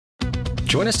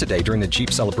Join us today during the Jeep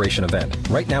Celebration event.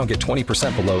 Right now, get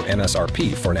 20% below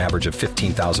MSRP for an average of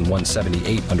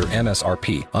 $15,178 under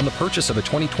MSRP on the purchase of a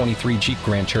 2023 Jeep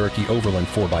Grand Cherokee Overland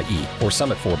 4xE or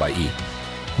Summit 4xE.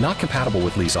 Not compatible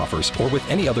with lease offers or with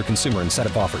any other consumer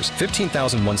incentive offers.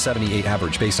 $15,178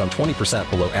 average based on 20%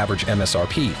 below average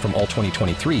MSRP from all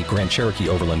 2023 Grand Cherokee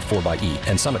Overland 4xE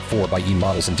and Summit 4xE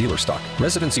models in dealer stock.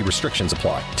 Residency restrictions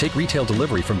apply. Take retail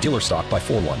delivery from dealer stock by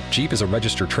 4/1. Jeep is a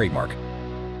registered trademark.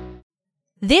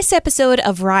 This episode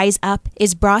of Rise Up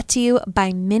is brought to you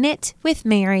by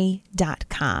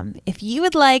MinuteWithMary.com. If you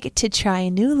would like to try a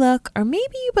new look, or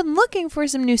maybe you've been looking for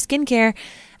some new skincare,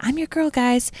 I'm your girl,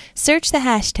 guys. Search the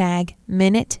hashtag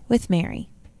MinuteWithMary.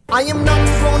 I am not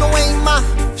throwing away my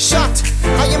shot.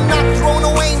 I am not throwing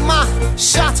away my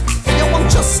shot. Hey, yo, I'm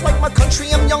just like my country.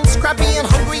 I'm young, scrappy, and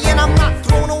hungry, and I'm not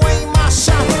throwing away my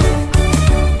shot.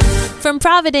 From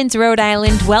Providence, Rhode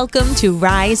Island, welcome to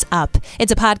Rise Up.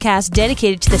 It's a podcast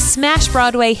dedicated to the smash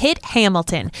Broadway hit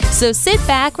Hamilton. So sit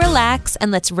back, relax,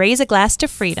 and let's raise a glass to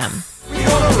freedom. We're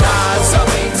gonna rise up,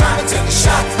 ain't time to take a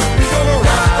shot. We're gonna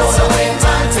rise up, ain't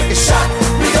time to take a shot.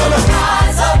 We're gonna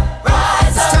rise up,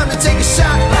 rise up. It's time to take a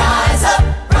shot. Rise up,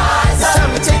 rise up. It's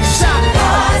time to take a shot.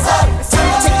 Rise up. It's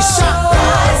time to take a shot.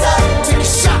 Rise up. Take a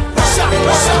shot, shot, shot. Hey,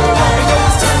 yo,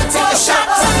 it's time to take a shot.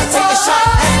 Time to take a shot.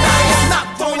 And I am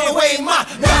not throwing away my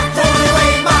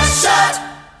shot.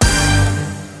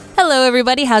 Hello,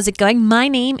 everybody. How's it going? My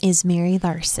name is Mary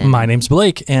Larson. My name's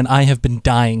Blake, and I have been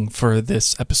dying for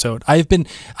this episode. I think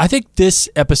this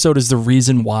episode is the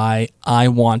reason why I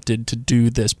wanted to do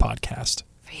this podcast.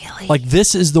 Really? Like,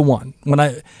 this is the one.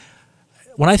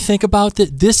 When I think about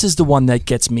it, this is the one that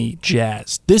gets me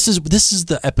jazzed. This is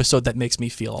the episode that makes me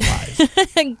feel alive.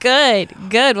 Good.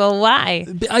 Well, why?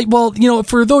 Well,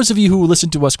 for those of you who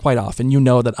listen to us quite often, you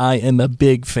know that I am a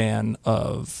big fan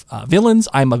of villains.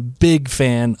 I'm a big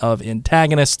fan of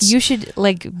antagonists. You should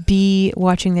be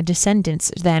watching The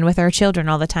Descendants then with our children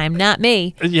all the time, not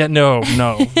me. Yeah, no.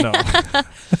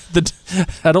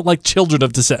 I don't like children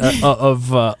of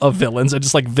villains. I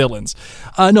just like villains.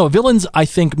 No, villains I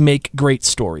think make great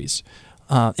stories,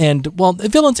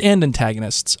 villains and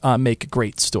antagonists make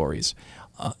great stories.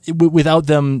 Without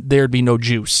them, there'd be no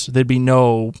juice. There'd be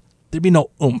no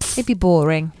oomph. It'd be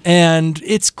boring. And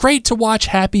it's great to watch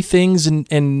happy things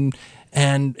and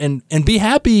be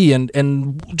happy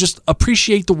and just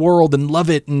appreciate the world and love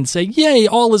it and say, yay,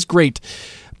 all is great.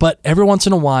 But every once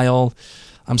in a while,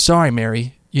 I'm sorry,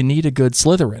 Mary, you need a good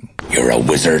Slytherin. You're a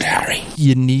wizard, Harry.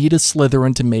 You need a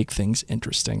Slytherin to make things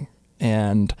interesting.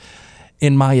 And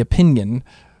in my opinion,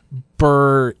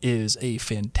 Burr is a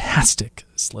fantastic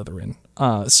Slytherin.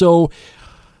 Oh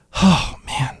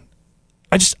man,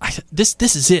 this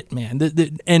is it, man.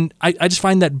 And I just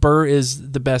find that Burr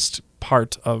is the best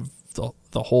part of the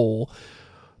whole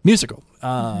musical.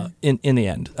 In the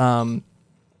end. How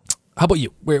about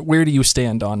you? Where do you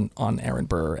stand on Aaron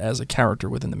Burr as a character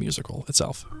within the musical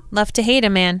itself? Love to hate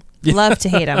him, man. Love to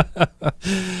hate him.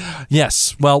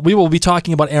 Yes. Well, we will be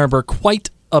talking about Aaron Burr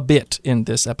quite a bit in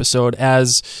this episode,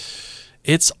 as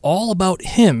it's all about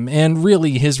him and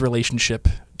really his relationship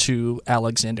to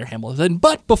Alexander Hamilton.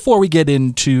 But before we get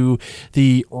into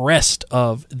the rest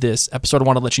of this episode, I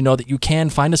want to let you know that you can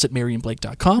find us at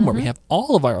maryandblake.com, where we have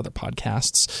all of our other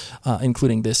podcasts,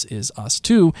 including This Is Us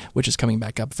Too, which is coming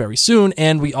back up very soon.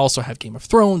 And we also have Game of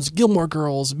Thrones, Gilmore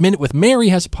Girls, Minute with Mary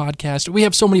has a podcast. We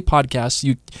have so many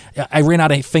podcasts. I ran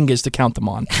out of fingers to count them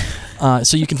on.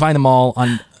 So you can find them all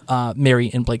on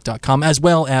maryandblake.com, as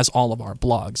well as all of our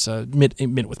blogs.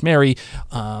 Minute with Mary,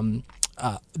 the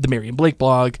Mary and Blake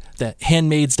blog, the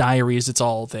Handmaid's Diaries, it's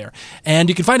all there. And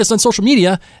you can find us on social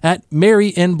media at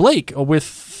Mary and Blake,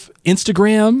 with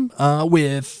Instagram,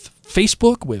 with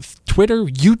Facebook, with Twitter,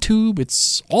 YouTube.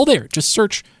 It's all there. Just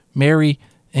search Mary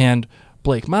and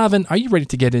Blake. Marvin, are you ready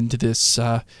to get into this,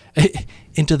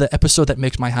 into the episode that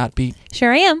makes my heart beat?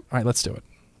 Sure I am. All right, let's do it.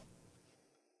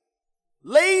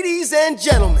 Ladies and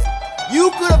gentlemen, you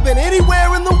could have been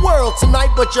anywhere in the world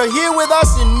tonight, but you're here with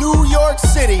us in New York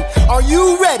City. Are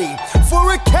you ready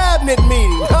for a cabinet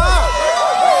meeting,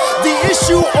 huh? The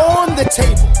issue on the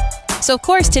table. So, of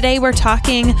course, today we're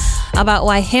talking about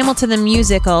why Hamilton the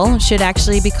Musical should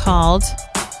actually be called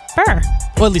Burr.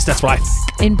 Well, at least that's what I think.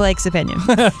 In Blake's opinion.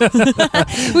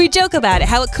 We joke about it,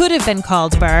 how it could have been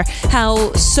called Burr,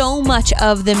 how so much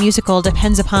of the musical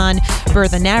depends upon Burr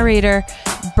the narrator,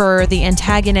 Burr the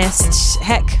antagonist,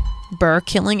 heck, Burr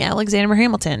killing Alexander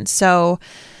Hamilton. So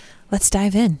let's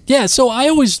dive in. Yeah, so I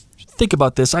always think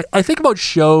about this. I think about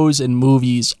shows and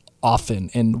movies often,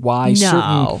 and why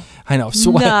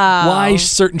why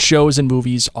certain shows and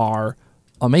movies are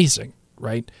amazing,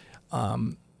 right?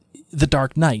 The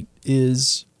Dark Knight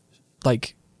is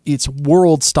like it's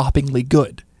world-stoppingly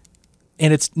good.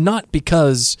 And it's not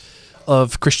because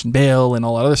of Christian Bale and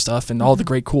all that other stuff and all the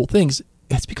great cool things.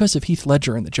 It's because of Heath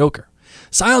Ledger and the Joker.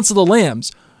 Silence of the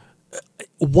Lambs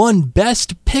won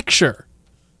Best Picture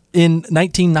in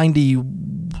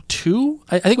 1992.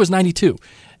 I think it was 92.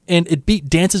 And it beat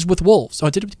Dances with Wolves. Oh,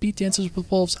 did it beat Dances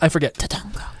with Wolves? I forget.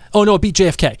 Oh, no, it beat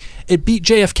JFK. It beat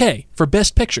JFK for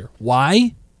Best Picture.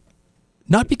 Why?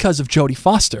 Not because of Jodie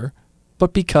Foster,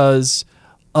 but because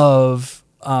of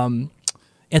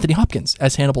Anthony Hopkins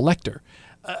as Hannibal Lecter.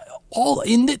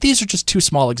 These are just two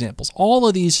small examples. All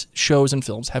of these shows and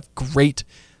films have great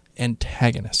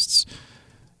antagonists.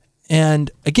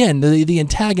 And again, the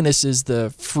antagonist is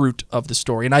the fruit of the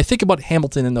story. And I think about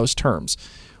Hamilton in those terms.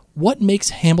 What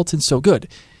makes Hamilton so good?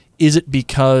 Is it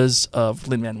because of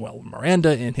Lin-Manuel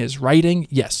Miranda and his writing?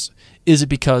 Yes. Is it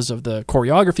because of the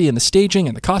choreography and the staging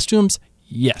and the costumes?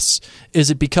 Yes. Is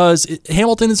it because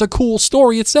Hamilton is a cool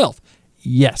story itself?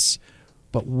 Yes.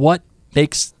 But what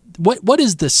is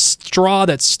the straw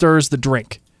that stirs the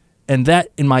drink? And that,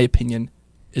 in my opinion,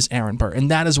 is Aaron Burr.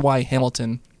 And that is why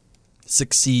Hamilton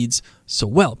succeeds so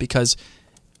well, because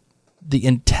the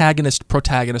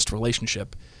antagonist-protagonist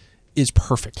relationship is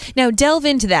perfect. Now, delve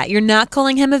into that. You're not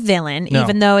calling him a villain, No.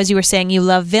 even though, as you were saying, you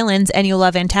love villains and you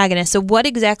love antagonists. So what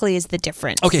exactly is the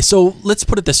difference? Okay, so let's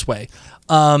put it this way.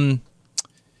 A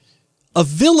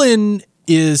villain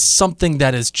is something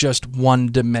that is just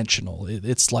one-dimensional.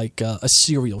 It's like a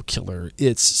serial killer.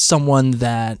 It's someone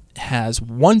that has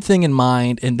one thing in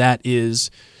mind, and that is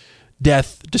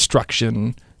death,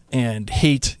 destruction, and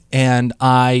hate, and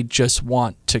I just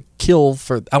want to kill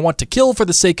for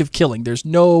the sake of killing. There's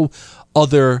no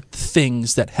other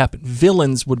things that happen.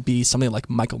 Villains would be something like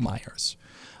Michael Myers.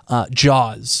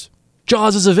 Jaws.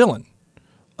 Jaws is a villain.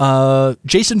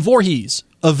 Jason Voorhees,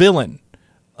 a villain.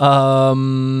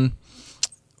 Who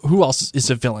else is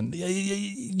a villain?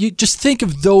 You just think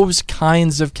of those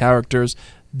kinds of characters.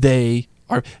 They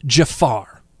are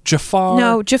Jafar.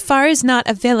 No, Jafar is not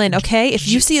a villain, okay? If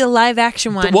you see the live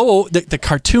action one. The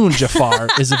cartoon Jafar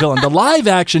is a villain. The live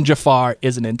action Jafar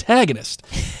is an antagonist.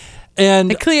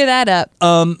 And Clear that up.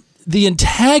 the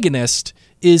antagonist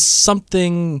is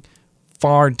something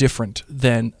far different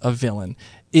than a villain.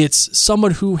 It's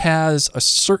someone who has a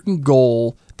certain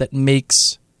goal that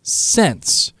makes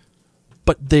sense,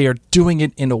 but they are doing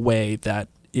it in a way that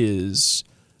is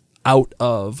out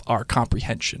of our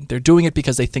comprehension. They're doing it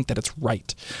because they think that it's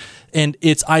right. And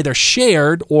it's either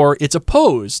shared or it's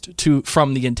opposed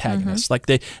from the antagonist. Like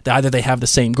they either they have the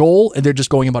same goal and they're just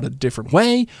going about it a different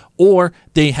way, or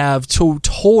they have two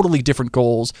totally different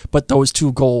goals, but those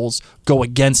two goals go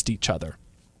against each other.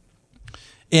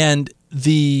 And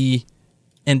the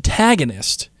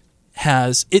antagonist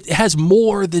has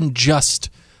more than just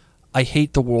I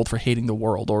hate the world for hating the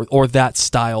world or that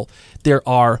style. There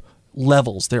are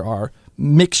levels, there are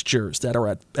mixtures that are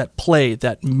at play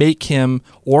that make him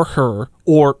or her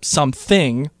or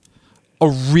something a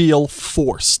real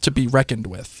force to be reckoned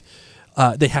with.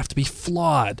 They have to be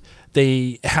flawed.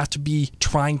 They have to be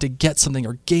trying to get something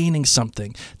or gaining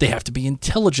something. They have to be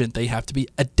intelligent. They have to be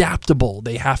adaptable.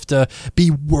 They have to be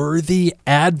worthy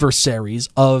adversaries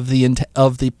of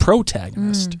the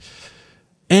protagonist.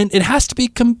 And it has to be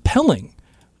compelling.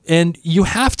 And you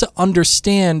have to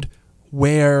understand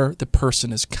where the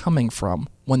person is coming from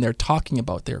when they're talking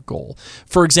about their goal.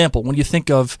 For example, when you think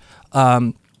of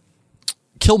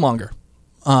Killmonger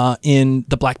in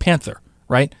the Black Panther,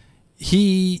 right?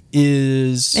 He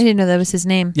is... I didn't know that was his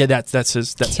name. Yeah, that's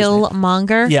his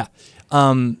Killmonger? Yeah.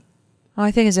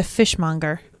 I think it's a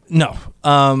fishmonger. No.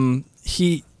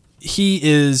 He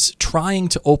is trying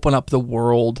to open up the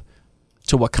world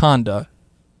to Wakanda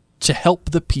to help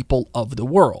the people of the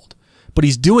world. But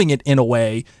he's doing it in a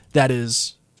way that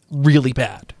is really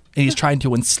bad. And he's trying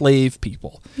to enslave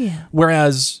people. Yeah.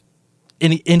 Whereas,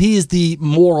 and he is the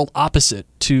moral opposite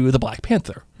to the Black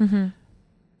Panther. Mm-hmm.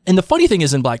 And the funny thing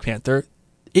is in Black Panther,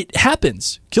 it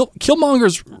happens.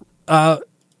 Killmonger's,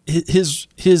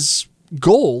 his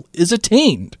goal is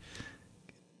attained.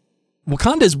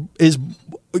 Wakanda is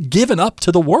given up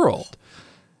to the world.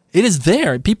 It is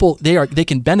there. People, they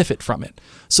can benefit from it.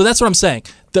 So that's what I'm saying.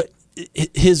 The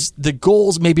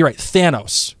goals may be right.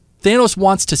 Thanos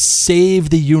wants to save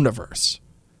the universe.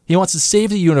 He wants to save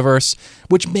the universe,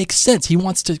 which makes sense. He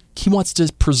wants to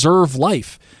preserve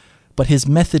life, but his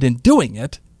method in doing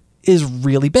it is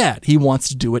really bad. He wants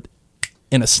to do it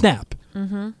in a snap,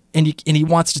 and he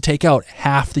wants to take out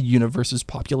half the universe's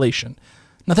population.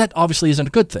 Now that obviously isn't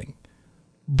a good thing,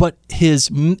 but his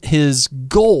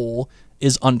goal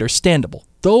is understandable.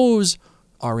 Those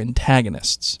are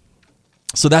antagonists.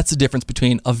 So that's the difference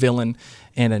between a villain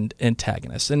and an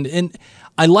antagonist. And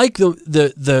I like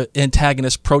the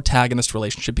antagonist-protagonist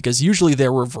relationship because usually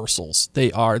they're reversals.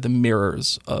 They are the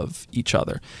mirrors of each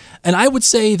other. And I would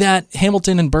say that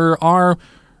Hamilton and Burr are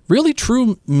really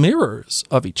true mirrors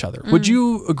of each other. Would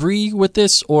you agree with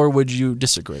this or would you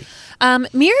disagree?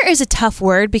 Mirror is a tough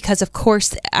word because, of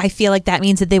course, I feel like that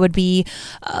means that they would be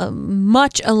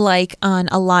much alike on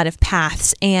a lot of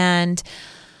paths. And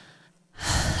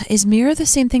is mirror the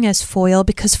same thing as foil?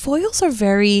 Because foils are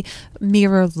very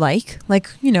mirror-like. Like,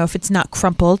 if it's not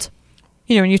crumpled.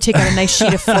 When you take out a nice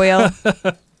sheet of foil. You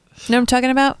know what I'm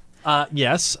talking about?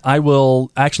 Yes, I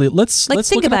will. Actually, let's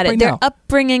think look about it up it. right Their now.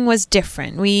 upbringing was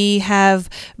different. We have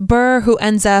Burr, who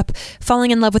ends up falling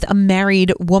in love with a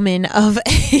married woman of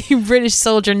a British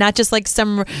soldier, not just like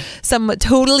some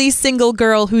totally single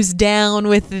girl who's down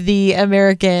with the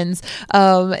Americans.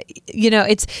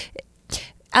 It's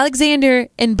Alexander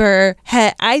and Burr.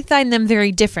 I find them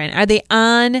very different. Are they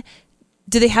on?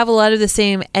 Do they have a lot of the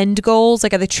same end goals?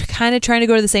 Like, are they kind of trying to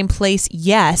go to the same place?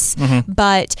 Yes. Mm-hmm.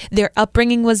 But their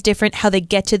upbringing was different. How they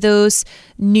get to those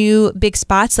new big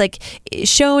spots, like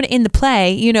shown in the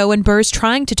play, when Burr's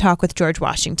trying to talk with George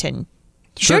Washington.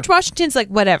 Sure. George Washington's like,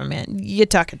 whatever, man, you're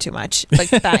talking too much. Like,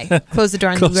 bye. Close the door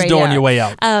on your way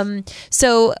out.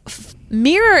 So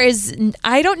mirror is,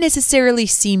 I don't necessarily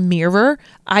see mirror.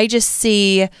 I just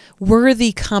see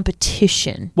worthy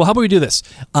competition. Well, how about we do this?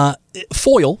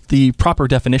 Foil, the proper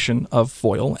definition of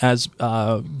foil, as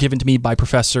given to me by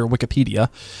Professor Wikipedia,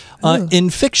 in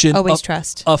fiction, always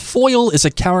trust. A foil is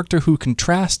a character who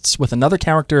contrasts with another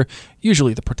character,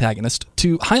 usually the protagonist,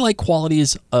 to highlight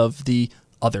qualities of the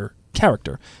other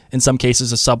character. In some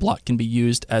cases, a subplot can be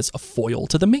used as a foil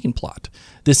to the main plot.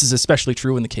 This is especially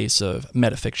true in the case of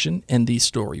metafiction and the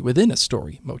story within a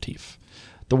story motif.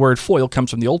 The word foil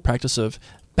comes from the old practice of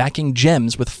backing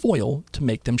gems with foil to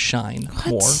make them shine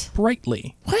more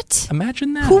brightly. What?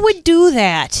 Imagine that. Who would do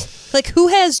that? Like, who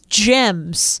has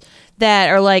gems that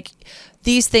are like,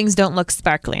 these things don't look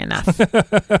sparkly enough?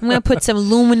 I'm going to put some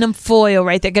aluminum foil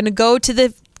right there. Going to go to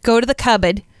the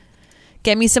cupboard.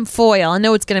 Get me some foil. I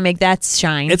know it's going to make that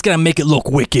shine. It's going to make it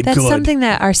look wicked That's good. That's something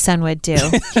that our son would do.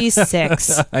 He's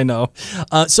 6. I know.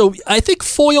 So I think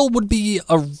foil would be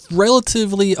a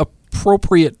relatively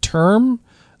appropriate term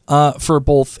for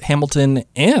both Hamilton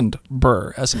and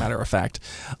Burr, as a matter of fact.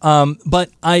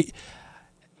 But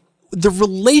the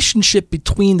relationship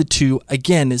between the two,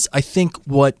 again, is, I think,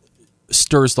 what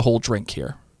stirs the whole drink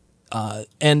here.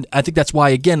 And I think that's why,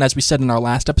 again, as we said in our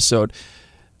last episode,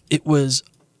 it was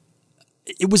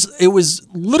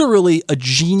literally a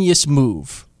genius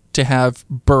move to have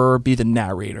Burr be the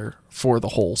narrator for the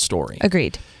whole story.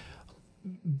 Agreed.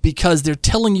 Because they're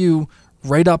telling you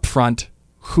right up front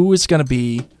who it's going to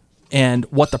be and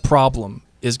what the problem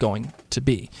is going to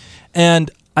be. And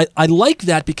I like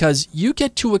that because you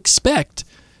get to expect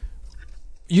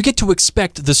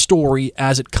the story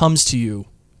as it comes to you,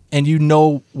 and you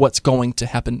know what's going to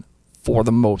happen for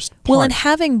the most part. Well, and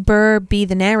having Burr be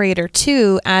the narrator,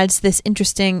 too, adds this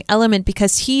interesting element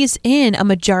because he's in a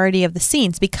majority of the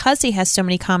scenes because he has so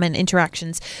many common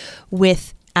interactions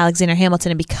with Alexander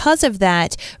Hamilton. And because of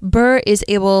that, Burr is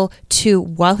able to,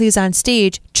 while he's on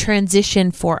stage,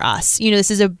 transition for us.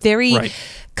 This is a very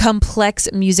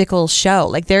complex musical show.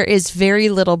 Like, there is very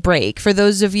little break. For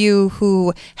those of you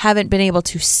who haven't been able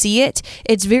to see it,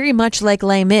 it's very much like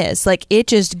Les Mis. Like, it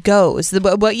just goes.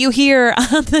 What you hear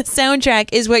on the soundtrack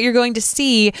is what you're going to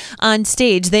see on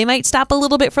stage. They might stop a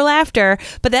little bit for laughter,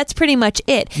 but that's pretty much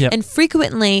it. Yep. And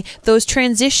frequently, those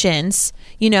transitions,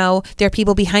 there are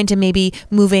people behind him maybe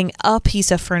moving a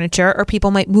piece of furniture, or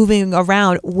people might moving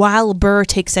around while Burr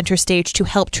takes center stage to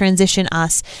help transition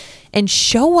us and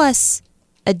show us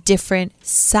a different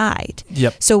side.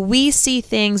 Yep. So we see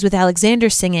things with Alexander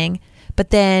singing, but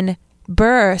then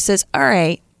Burr says, all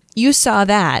right, you saw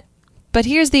that, but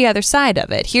here's the other side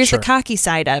of it. Here's the cocky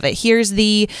side of it. Here's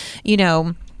the,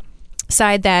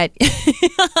 side that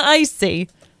I see.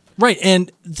 Right.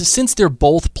 And since they're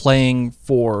both playing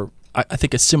for, I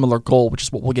think, a similar goal, which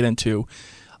is what we'll get into,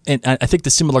 and I think the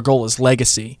similar goal is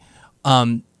legacy.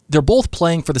 They're both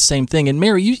playing for the same thing. And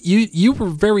Mary, you were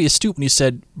very astute when you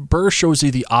said Burr shows you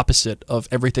the opposite of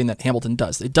everything that Hamilton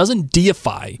does. It doesn't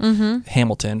deify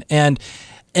Hamilton. And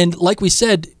like we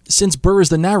said, since Burr is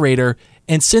the narrator,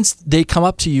 and since they come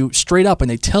up to you straight up and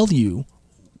they tell you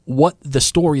what the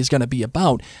story is going to be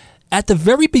about, at the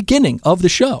very beginning of the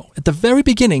show,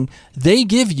 they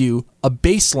give you a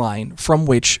baseline from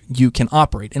which you can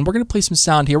operate. And we're going to play some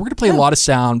sound here. We're going to play a lot of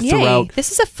sound throughout.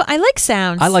 This is I like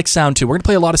sound. I like sound too. We're going to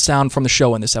play a lot of sound from the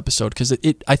show in this episode because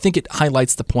I think it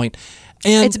highlights the point.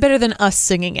 And it's better than us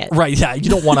singing it. Right, yeah. You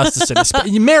don't want us to sing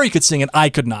it. Mary could sing it. I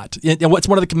could not. It's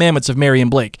one of the commandments of Mary and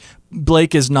Blake.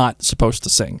 Blake is not supposed to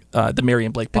sing the Mary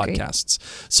and Blake Agreed. podcasts.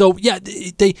 So, yeah,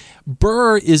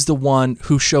 Burr is the one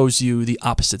who shows you the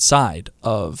opposite side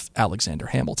of Alexander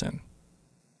Hamilton.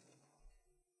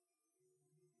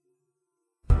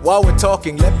 While we're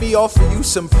talking, let me offer you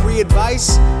some free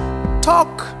advice.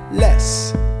 Talk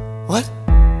less. What?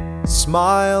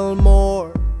 Smile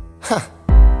more.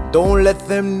 Don't let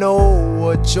them know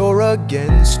what you're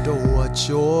against or what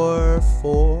you're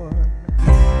for.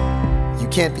 You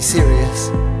can't be serious.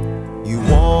 You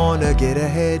wanna get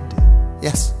ahead.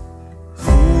 Yes.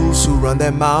 Fools who run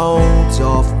their mouths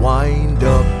off wind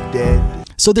up dead.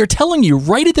 So they're telling you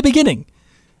right at the beginning,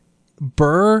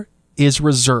 Burr is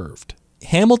reserved.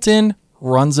 Hamilton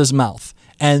runs his mouth.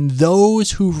 And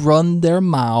those who run their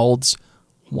mouths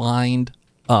wind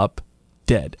up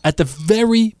dead. At the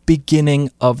very beginning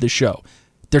of the show,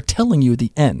 they're telling you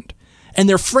the end. And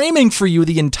they're framing for you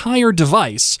the entire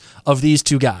device of these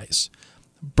two guys.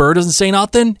 Burr doesn't say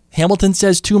nothing. Hamilton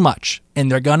says too much.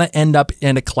 And they're going to end up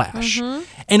in a clash. Mm-hmm.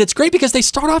 And it's great because they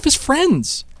start off as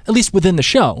friends, at least within the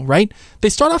show, right? They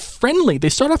start off friendly. They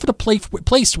start off at a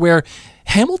place where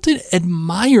Hamilton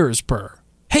admires Burr.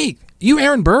 Hey, you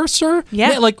Aaron Burr, sir?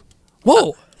 Yeah. Like,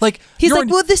 whoa. Like he's like,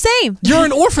 we're the same. You're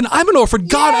an orphan. I'm an orphan.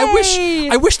 God, Yay!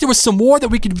 I wish there was some more that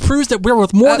we could prove that we're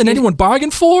worth more than anyone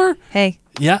bargained for. Hey.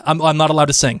 Yeah, I'm not allowed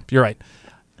to sing. You're right.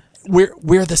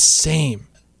 We're the same.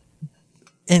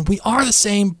 And we are the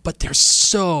same, but they're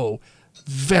so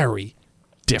very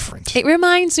different. It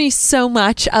reminds me so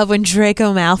much of when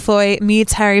Draco Malfoy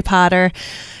meets Harry Potter,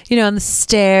 on the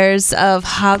stairs of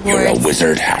Hogwarts. You're a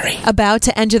wizard, Harry. About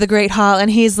to enter the Great Hall, and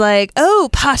he's like, "Oh,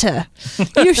 Potter,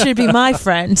 you should be my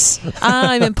friend.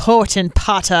 I'm important,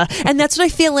 Potter." And that's what I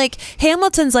feel like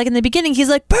Hamilton's like in the beginning. He's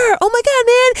like, "Burr, oh my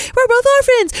God, man, we're both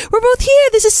orphans. We're both here.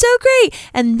 This is so great."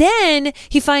 And then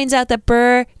he finds out that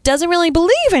Burr doesn't really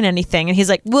believe in anything. And he's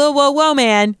like, "Whoa, whoa, whoa,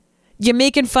 man. You're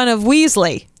making fun of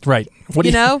Weasley." Right. What do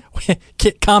you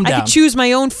calm down. I could choose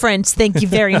my own friends. Thank you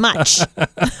very much.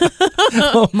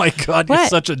 Oh my God, you're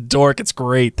such a dork. It's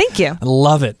great. Thank you. I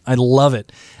love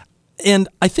it. And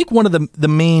I think one of the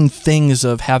main things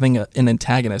of having an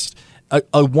antagonist,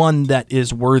 a one that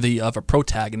is worthy of a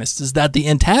protagonist, is that the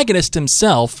antagonist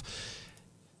himself,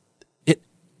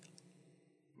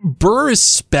 Burr is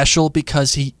special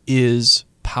because he is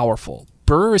powerful.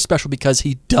 Burr is special because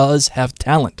he does have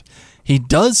talent. He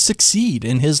does succeed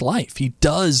in his life. He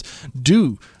does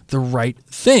do the right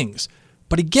things.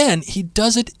 But again, he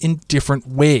does it in different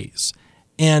ways.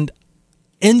 And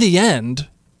in the end,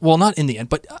 well, not in the end,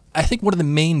 but I think one of the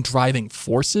main driving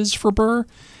forces for Burr,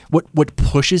 what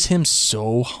pushes him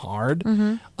so hard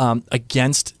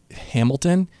against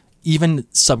Hamilton, even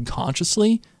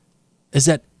subconsciously, is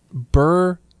that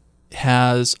Burr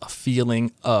has a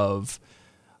feeling of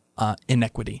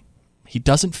inequity. He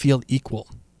doesn't feel equal.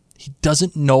 He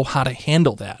doesn't know how to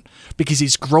handle that because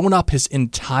he's grown up his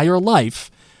entire life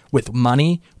with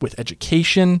money, with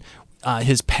education.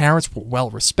 His parents were well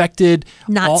respected.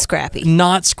 Not scrappy.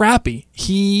 Not scrappy.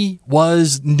 He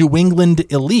was New England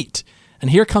elite. And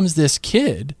here comes this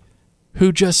kid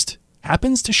who just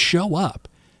happens to show up.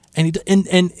 And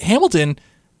Hamilton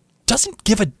doesn't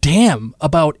give a damn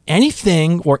about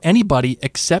anything or anybody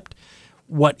except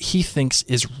what he thinks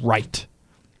is right.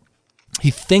 He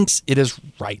thinks it is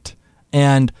right.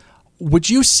 And would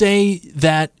you say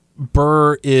that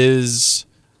Burr is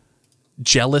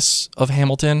jealous of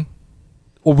Hamilton?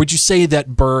 Or would you say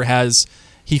that Burr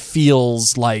he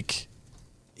feels like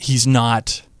he's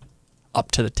not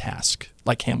up to the task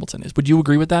like Hamilton is? Would you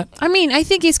agree with that? I mean, I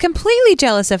think he's completely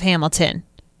jealous of Hamilton.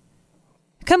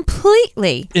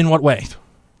 Completely. In what way?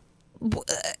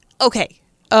 Okay.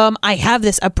 I have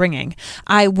this upbringing.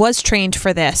 I was trained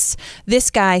for this. This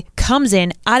guy comes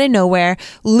in out of nowhere,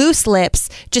 loose lips,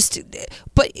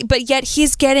 but yet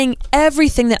he's getting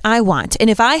everything that I want. And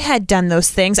if I had done those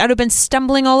things, I'd have been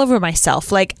stumbling all over myself.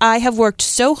 Like, I have worked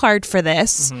so hard for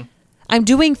this. Mm-hmm. I'm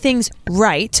doing things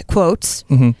right, quotes.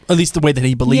 Mm-hmm. At least the way that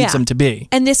he believes them to be.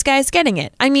 And this guy's getting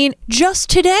it. I mean, just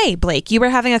today, Blake, you were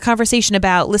having a conversation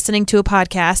about listening to a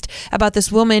podcast about this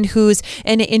woman who's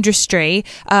in an industry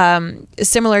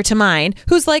similar to mine,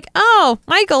 who's like, "Oh,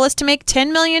 my goal is to make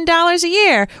 $10 million a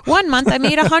year. 1 month I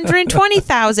made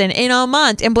 $120,000 in a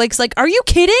month." And Blake's like, "Are you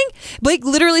kidding?" Blake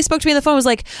literally spoke to me on the phone, was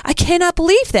like, "I cannot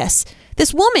believe this.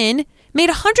 This woman made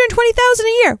 $120,000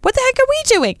 a year. What the heck are we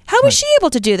doing? How was she able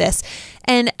to do this?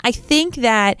 And I think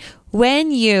that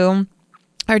when you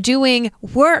are doing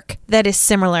work that is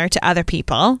similar to other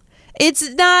people,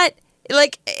 it's not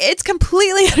like, it's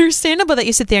completely understandable that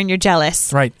you sit there and you're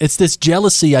jealous. Right. It's this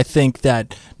jealousy, I think,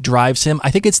 that drives him.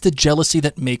 I think it's the jealousy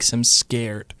that makes him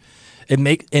scared. And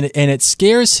it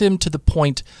scares him to the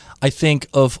point, I think,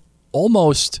 of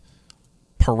almost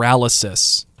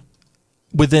paralysis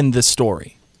within this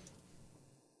story.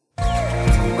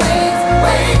 Hamilton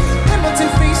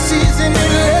faces an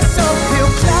endless uphill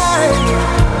climb.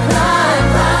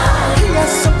 He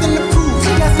has something to prove,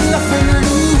 he has nothing to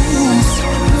lose.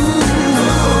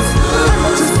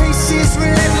 Hamilton's face is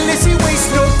relentless, he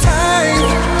wastes no time.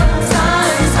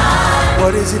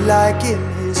 What is it like in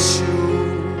his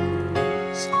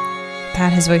shoes?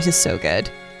 God, his voice is so good.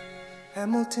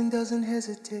 Hamilton doesn't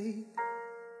hesitate,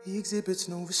 he exhibits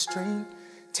no restraint.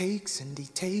 Takes and he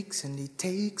takes and he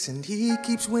takes and he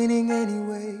keeps winning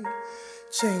anyway.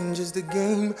 Changes the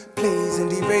game, plays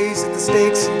and he raises the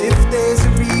stakes. And if there's a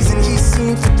reason he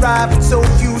seems to thrive and so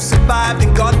few survive,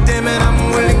 then goddammit,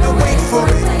 I'm willing to wait for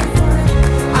it.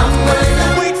 I'm willing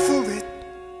to wait for it.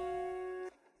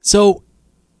 So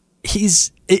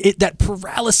he's that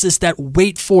paralysis, that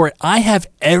wait for it. I have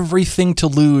everything to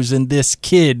lose, and this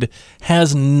kid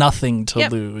has nothing to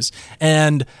lose.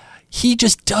 And he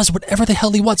just does whatever the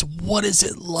hell he wants. What is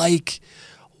it like?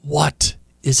 What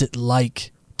is it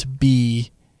like to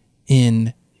be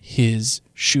in his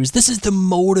shoes? This is the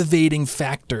motivating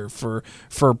factor for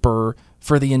Burr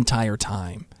for the entire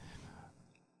time.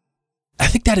 I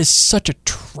think that is such a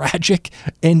tragic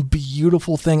and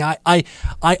beautiful thing. I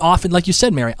often, like you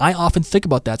said, Mary, I often think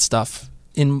about that stuff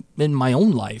in my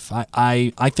own life.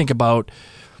 I think about,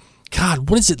 God,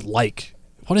 what is it like?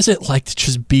 What is it like to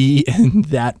just be in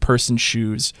that person's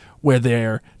shoes where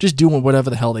they're just doing whatever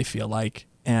the hell they feel like,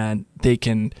 and they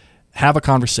can have a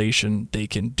conversation, they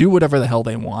can do whatever the hell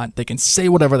they want, they can say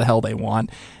whatever the hell they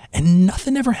want, and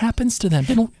nothing ever happens to them.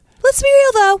 They don't. Let's be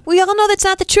real, though. We all know that's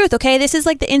not the truth, okay? This is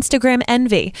like the Instagram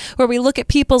envy, where we look at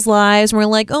people's lives and we're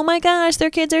like, oh my gosh, their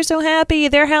kids are so happy.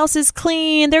 Their house is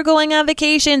clean. They're going on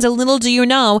vacations. And little do you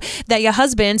know that your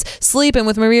husband's sleeping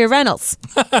with Maria Reynolds.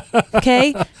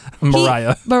 Okay?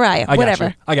 Mariah,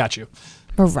 whatever. I got you.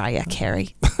 Mariah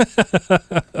Carey.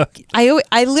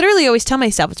 I literally always tell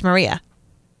myself it's Maria.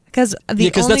 Because that's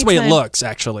the way it looks,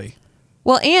 actually.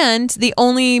 Well, and the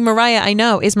only Mariah I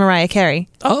know is Mariah Carey.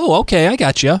 Oh, okay, I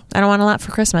got you. I don't want a lot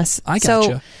for Christmas. I got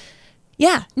you.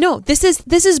 Yeah, no, this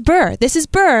is Burr. This is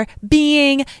Burr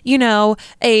being, a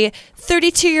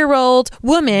 32-year-old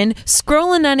woman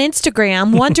scrolling on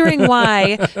Instagram, wondering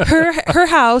why her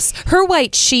house, her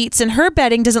white sheets, and her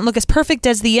bedding doesn't look as perfect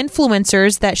as the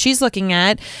influencers that she's looking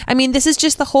at. I mean, this is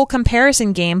just the whole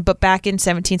comparison game, but back in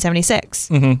 1776.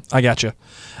 I got you.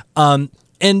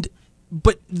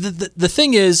 But the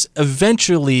thing is,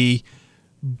 eventually,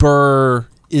 Burr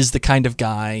is the kind of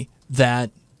guy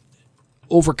that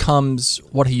overcomes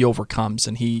what he overcomes,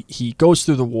 and he goes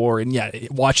through the war, and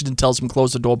Washington tells him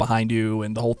close the door behind you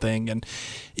and the whole thing, and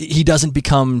he doesn't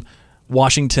become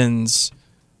Washington's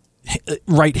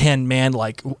right-hand man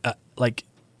like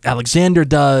Alexander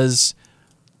does.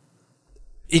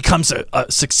 He becomes a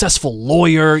successful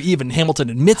lawyer. Even Hamilton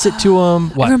admits it to him.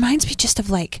 What? It reminds me just of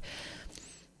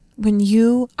when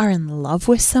you are in love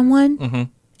with someone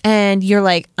and you're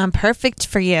like, I'm perfect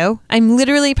for you. I'm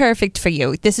literally perfect for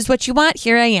you. This is what you want.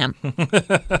 Here I am.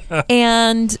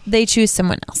 And they choose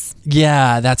someone else.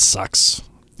 Yeah, that sucks.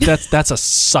 That's a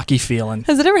sucky feeling.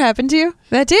 Has it ever happened to you?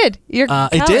 That did.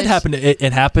 It did happen.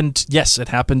 It happened. Yes, it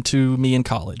happened to me in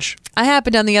college. I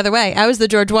happened on the other way. I was the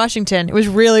George Washington. It was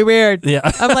really weird. Yeah.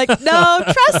 I'm like, no,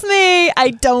 trust me.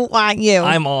 I don't want you.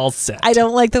 I'm all set. I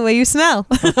don't like the way you smell.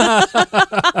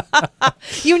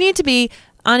 You need to be,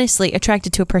 honestly,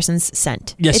 attracted to a person's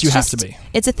scent. Yes, you have to be.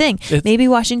 It's a thing. Maybe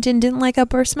Washington didn't like how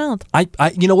Burr smelled.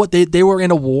 You know what? They were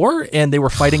in a war, and they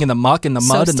were fighting in the muck and the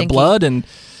mud and the blood, and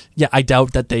yeah, I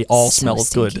doubt that they all smell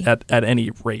good at any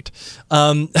rate.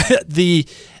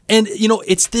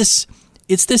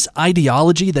 It's this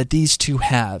ideology that these two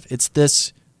have. It's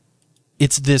this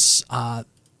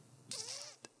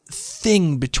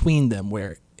thing between them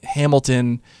where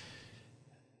Hamilton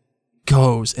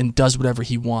goes and does whatever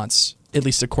he wants, at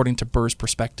least according to Burr's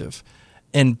perspective,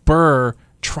 and Burr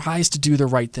tries to do the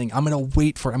right thing. I'm going to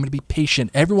wait for it. I'm going to be patient.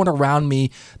 Everyone around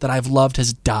me that I've loved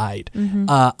has died.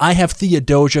 I have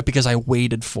Theodosia because I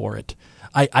waited for it.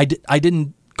 I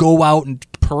didn't go out and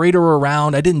parade her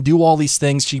around. I didn't do all these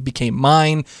things. She became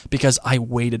mine because I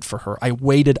waited for her. I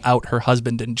waited out her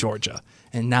husband in Georgia,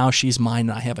 and now she's mine,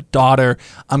 and I have a daughter.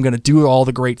 I'm going to do all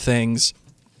the great things.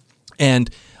 And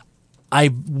I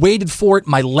waited for it.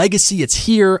 My legacy, it's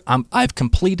here. I've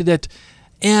completed it.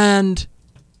 And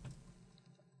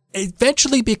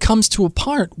eventually becomes to a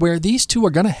part where these two are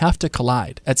going to have to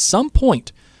collide. At some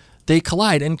point, they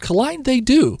collide, and collide they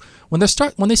do when they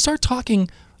start talking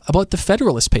about the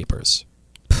Federalist Papers.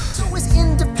 So is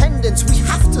independence. We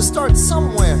have to start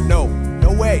somewhere. No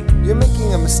way. You're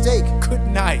making a mistake. Good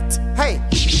night. Hey,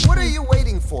 what are you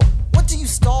waiting for? What do you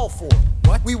stall for?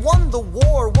 What? We won the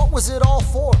war. What was it all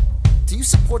for? Do you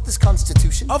support this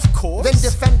Constitution? Of course. Then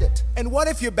defend it. And what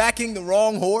if you're backing the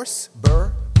wrong horse?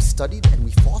 Burr, we studied and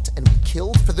we fought and we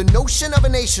killed for the notion of a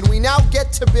nation we now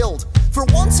get to build. For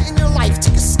once in your life,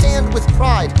 take a stand with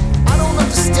pride. I don't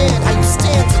understand how you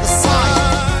stand to the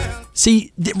side.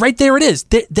 See, right there it is.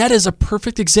 That is a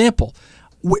perfect example.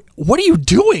 What are you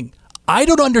doing? I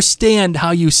don't understand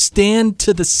how you stand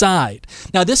to the side.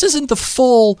 Now, this isn't the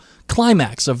full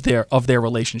climax of their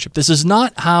relationship. This is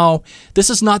not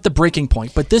the breaking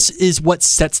point, but this is what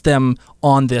sets them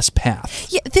on this path.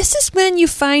 Yeah, this is when you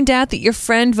find out that your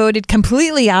friend voted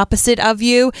completely opposite of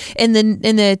you in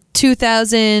the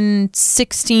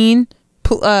 2016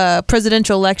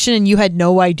 presidential election, and you had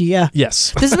no idea.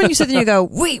 Yes. This is when you sit there and you go,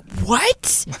 wait,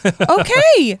 what?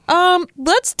 Okay,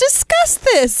 let's discuss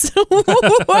this. Wow,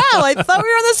 I thought we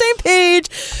were on the same page.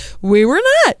 We were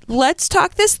not. Let's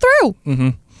talk this through. Mm-hmm.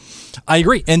 I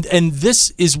agree. And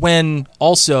this is when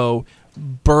also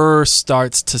Burr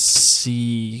starts to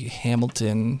see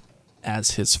Hamilton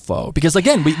as his foe. Because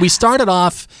again, we started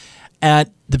off at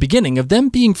the beginning of them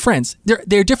being friends.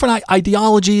 They're different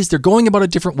ideologies. They're going about a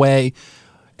different way.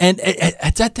 And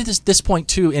it's at this point,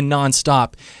 too, in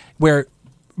Nonstop, where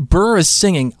Burr is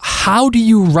singing, how do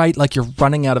you write like you're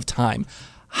running out of time?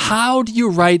 How do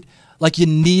you write like you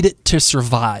need it to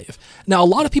survive? Now, a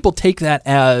lot of people take that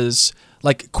as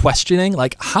like questioning,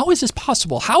 like, how is this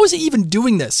possible? How is he even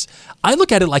doing this? I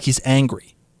look at it like he's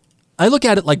angry. I look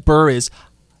at it like Burr is,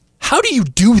 how do you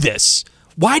do this?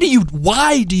 Why do you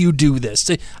do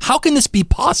this? How can this be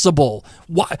possible?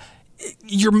 Why?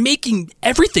 You're making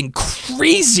everything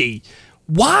crazy.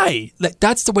 Why?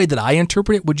 That's the way that I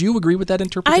interpret it. Would you agree with that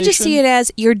interpretation? I just see it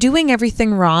as you're doing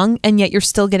everything wrong, and yet you're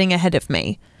still getting ahead of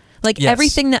me. Like, yes.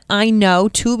 Everything that I know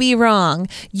to be wrong,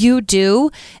 you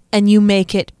do, and you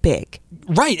make it big.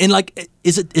 Right. And like,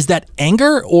 is that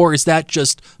anger, or is that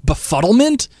just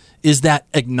befuddlement? Is that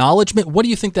acknowledgement? What do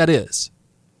you think that is?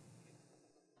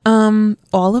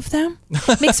 All of them?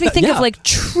 Makes me think Yeah. of like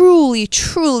truly,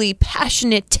 truly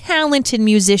passionate, talented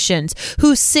musicians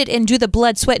who sit and do the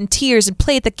blood, sweat, and tears and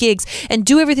play at the gigs and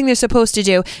do everything they're supposed to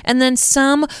do. And then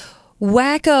some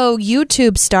wacko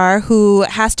YouTube star who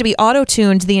has to be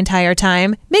auto-tuned the entire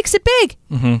time makes it big.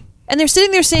 Mm-hmm. And they're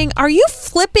sitting there saying, are you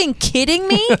flipping kidding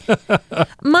me?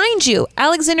 Mind you,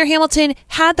 Alexander Hamilton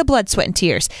had the blood, sweat, and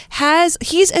tears.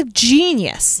 He's a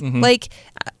genius. Mm-hmm. Like,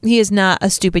 he is not a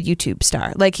stupid YouTube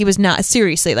star. Like, he was not.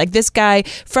 Seriously. Like, this guy,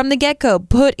 from the get-go,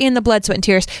 put in the blood, sweat, and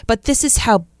tears. But this is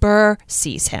how Burr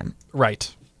sees him.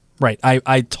 Right.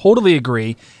 I totally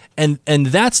agree. And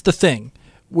that's the thing.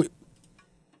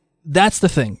 That's the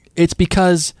thing. It's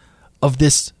because of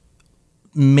this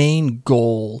main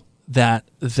goal that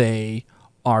they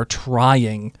are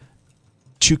trying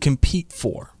to compete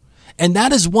for. And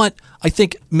that is what I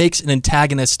think makes an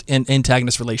antagonist and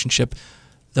antagonist relationship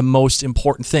the most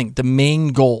important thing, the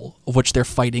main goal of which they're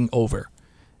fighting over.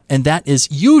 And that is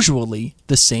usually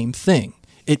the same thing.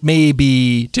 It may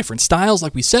be different styles,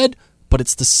 like we said, but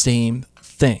it's the same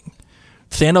thing.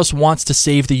 Thanos wants to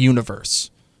save the universe.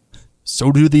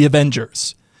 So do the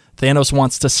Avengers. Thanos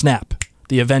wants to snap.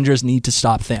 The Avengers need to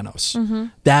stop Thanos. Mm-hmm.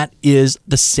 That is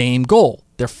the same goal.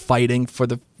 They're fighting for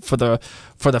the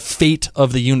fate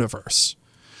of the universe.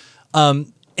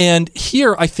 And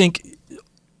here, I think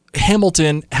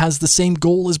Hamilton has the same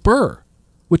goal as Burr,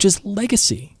 which is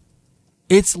legacy.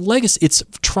 It's legacy. It's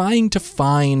trying to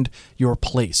find your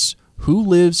place. Who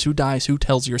lives? Who dies? Who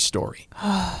tells your story?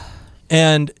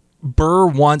 And Burr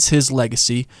wants his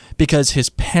legacy because his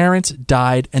parents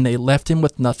died and they left him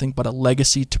with nothing but a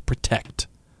legacy to protect.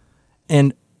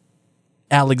 And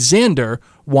Alexander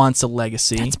wants a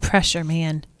legacy. That's pressure,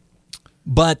 man.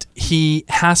 But he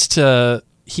has to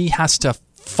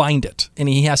find it and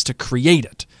he has to create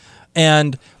it.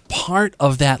 And part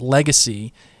of that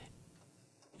legacy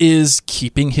is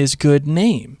keeping his good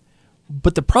name.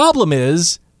 But the problem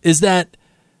is that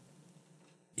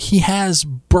he has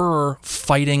Burr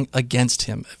fighting against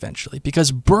him eventually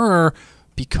because Burr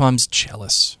becomes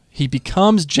jealous. He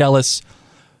becomes jealous.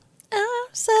 I'm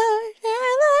so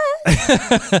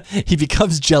jealous. He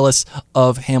becomes jealous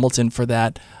of Hamilton for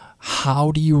that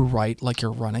how do you write like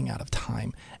you're running out of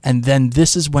time? And then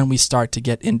this is when we start to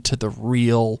get into the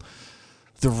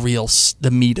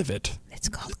meat of it. It's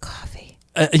called coffee.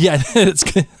 Yeah, it's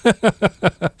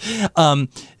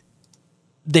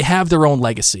they have their own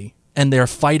legacy, and they're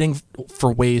fighting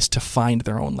for ways to find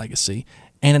their own legacy.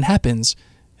 And it happens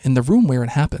in the room where it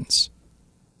happens.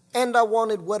 And I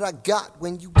wanted what I got.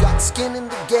 When you got skin in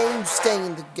the game, you stay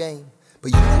in the game.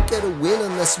 But you don't get a win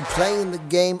unless you play in the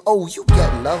game. Oh, you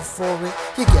get love for it,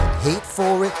 you get hate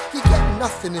for it, you get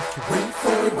nothing if you wait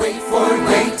for it, wait for it,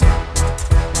 wait.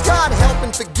 God help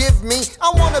and forgive me,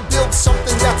 I wanna build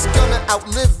something that's gonna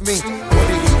outlive me. What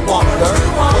do you want, Bert?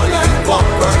 What do you want,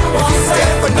 Bert? If you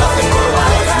stand for nothing, Bert, what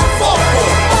do you fall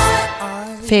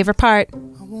for? Favorite part?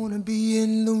 I wanna be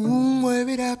in the room where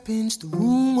it happens, the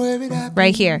room where it happens.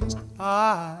 Right here.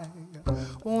 I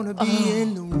wanna be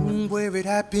in the room where it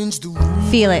happens, the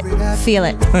room Feel it. where it happens. Feel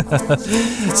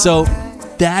it. So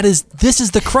this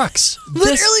is the crux.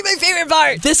 Literally my favorite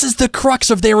part. This is the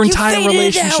crux of their entire faded it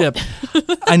relationship.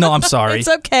 I know, I'm sorry. It's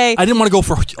okay. I didn't want to go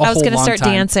for a whole long time. I was going to start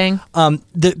dancing.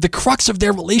 The crux of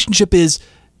their relationship is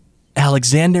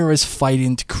Alexander is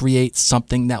fighting to create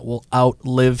something that will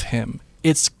outlive him.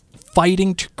 It's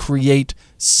fighting to create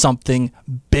something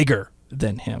bigger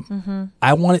than him. Mm-hmm.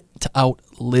 I want it to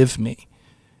outlive me.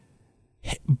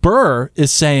 Burr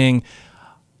is saying,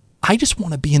 I just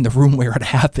want to be in the room where it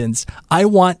happens. I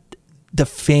want the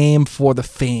fame for the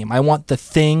fame. I want the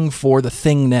thing for the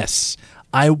thingness.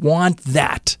 I want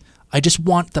that. I just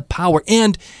want the power.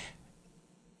 And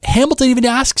Hamilton even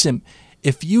asks him,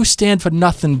 if you stand for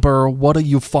nothing, Burr, what do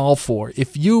you fall for?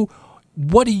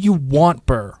 What do you want,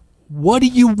 Burr? What do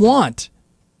you want?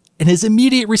 And his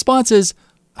immediate response is,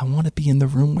 I want to be in the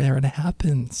room where it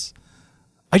happens.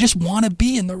 I just want to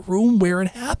be in the room where it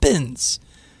happens.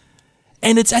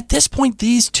 And it's at this point,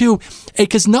 these two,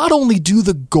 because not only do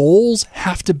the goals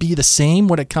have to be the same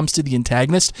when it comes to the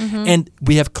antagonist, and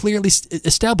we have clearly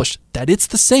established that it's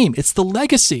the same, it's the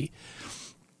legacy.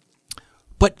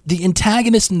 But the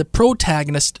antagonist and the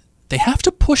protagonist, they have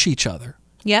to push each other.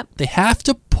 Yep. They have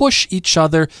to push each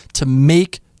other to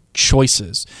make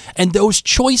choices. And those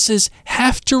choices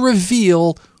have to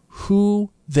reveal who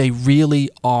they really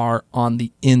are on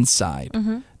the inside.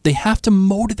 They have to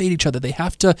motivate each other. They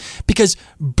have to, because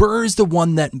Burr is the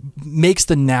one that makes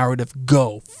the narrative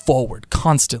go forward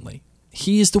constantly.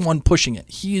 He is the one pushing it.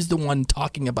 He is the one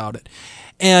talking about it.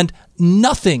 And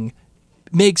nothing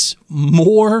makes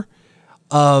more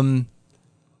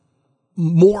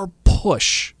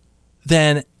push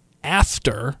than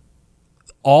after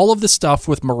all of the stuff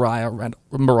with Mariah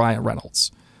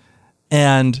Reynolds.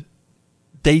 And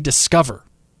they discover,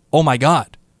 oh my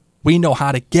God, we know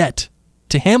how to get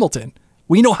to Hamilton.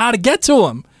 We know how to get to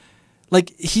him.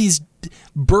 Like,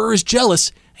 Burr is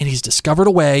jealous, and he's discovered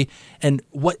a way. And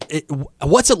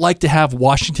what's it like to have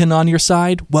Washington on your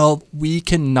side? Well, we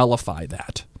can nullify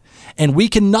that. And we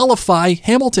can nullify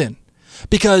Hamilton.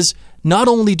 Because not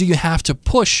only do you have to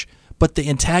push, but the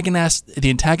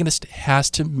antagonist has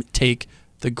to take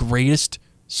the greatest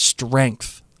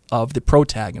strength of the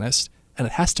protagonist, and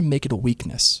it has to make it a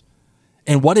weakness.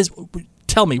 And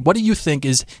tell me, what do you think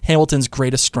is Hamilton's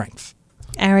greatest strength?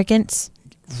 Arrogance.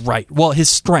 Right. Well, his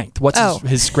strength. What's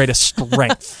his greatest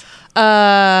strength?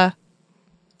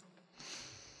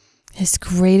 His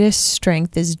greatest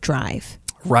strength is drive.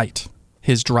 Right.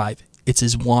 His drive. It's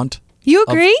his want. You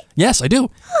agree? Yes, I do.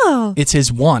 Oh. It's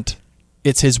his want.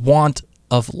 It's his want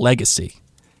of legacy.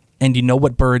 And you know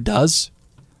what Burr does?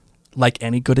 Like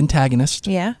any good antagonist.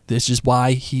 Yeah. This is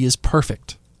why he is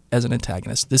perfect as an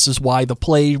antagonist. This is why the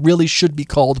play really should be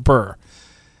called Burr.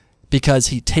 Because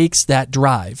he takes that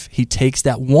drive, he takes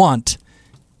that want,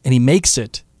 and he makes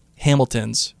it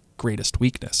Hamilton's greatest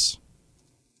weakness.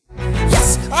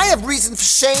 Yes, I have reason for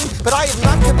shame, but I have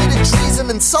not committed treason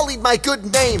and sullied my good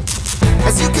name.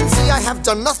 As you can see, I have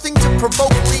done nothing to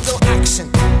provoke legal action.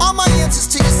 All my answers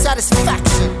to your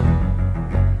satisfaction.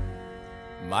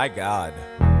 My God.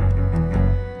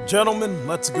 Gentlemen,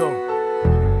 let's go.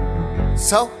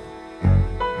 So,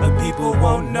 The people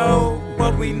won't know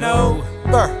what we know.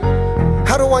 Burr,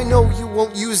 how do I know you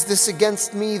won't use this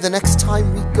against me the next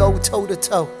time we go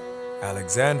toe-to-toe?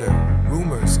 Alexander,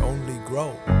 rumors only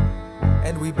grow.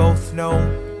 And we both know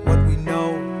what we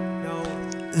know.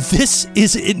 This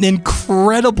is an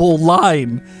incredible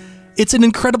line. It's an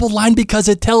incredible line because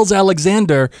it tells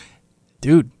Alexander,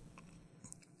 dude,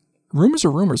 rumors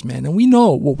are rumors, man, and we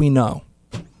know what we know.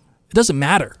 It doesn't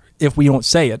matter if we don't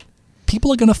say it.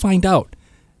 People are going to find out,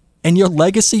 and your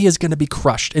legacy is going to be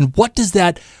crushed. And what does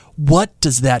that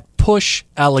push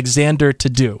Alexander to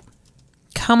do?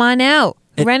 Come on out.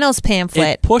 Reynolds pamphlet.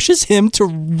 It pushes him to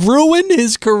ruin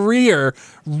his career,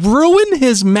 ruin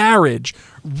his marriage,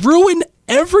 ruin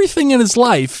everything in his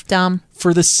life. Dumb.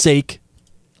 For the sake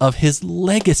of his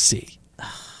legacy.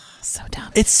 So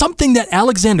dumb. It's something that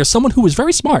Alexander, someone who was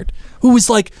very smart, who was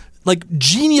like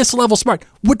genius level smart,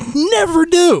 would never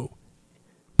do.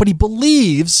 But he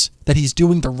believes that he's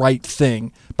doing the right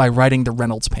thing by writing the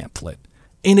Reynolds pamphlet.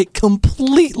 And it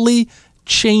completely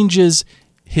changes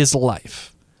his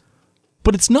life.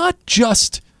 But it's not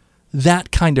just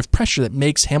that kind of pressure that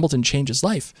makes Hamilton change his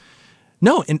life.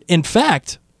 No, in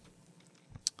fact,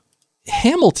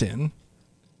 Hamilton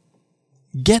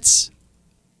gets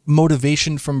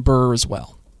motivation from Burr as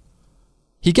well.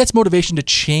 He gets motivation to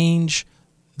change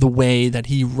the way that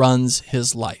he runs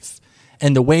his life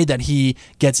and the way that he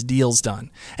gets deals done.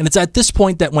 And it's at this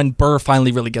point that when Burr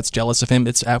finally really gets jealous of him,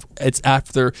 it's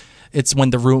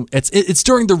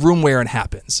during the room where it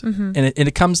happens. And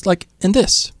it comes like in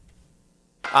this.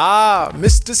 Ah,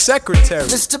 Mr. Secretary.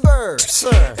 Mr. Burr,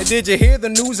 sir. And did you hear the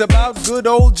news about good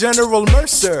old General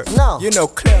Mercer? No. You know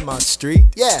Claremont Street?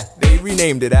 Yeah. They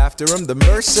renamed it after him. The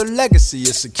Mercer legacy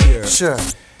is secure. Sure.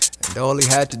 And all he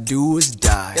had to do was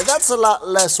die. Yeah, that's a lot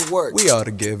less work. We ought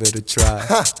to give it a try.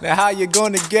 Now how you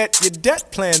gonna get your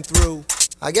debt plan through?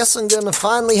 I guess I'm gonna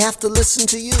finally have to listen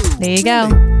to you. There you go.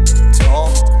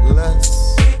 Talk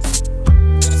less,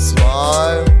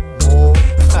 smile more,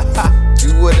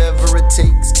 do whatever it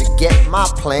takes to get my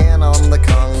plan on the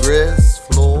Congress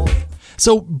floor.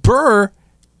 So Burr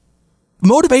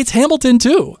motivates Hamilton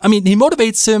too. I mean, he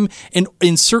motivates him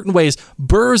in certain ways.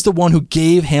 Burr is the one who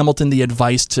gave Hamilton the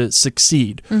advice to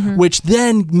succeed, which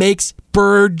then makes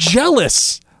Burr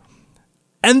jealous.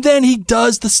 And then he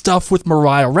does the stuff with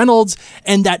Maria Reynolds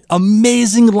and that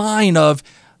amazing line of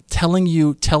telling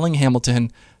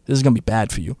Hamilton, this is going to be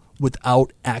bad for you,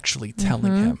 without actually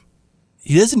telling him.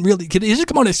 He doesn't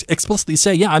come out and explicitly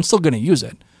say, yeah, I'm still going to use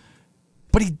it.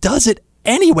 But he does it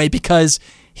anyway because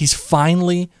he's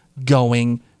finally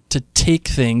going to take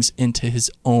things into his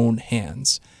own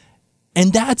hands.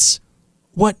 And that's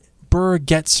what Burr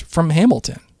gets from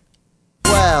Hamilton.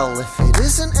 Well, if it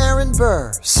isn't Aaron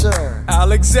Burr, sir,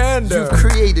 Alexander. you've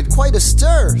created quite a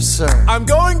stir, sir. I'm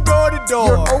going door to door.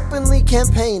 You're openly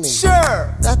campaigning.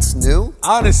 Sure. That's new.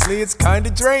 Honestly, it's kind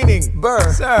of draining.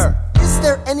 Burr. Sir. Is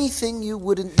there anything you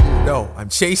wouldn't do? No, I'm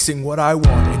chasing what I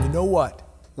want. And you know what?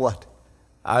 What?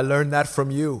 I learned that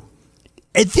from you.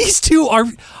 And these two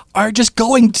are just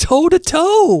going toe to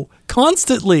toe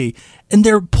constantly. And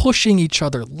they're pushing each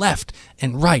other left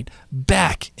and right,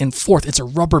 back and forth. It's a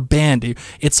rubber band.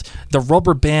 It's the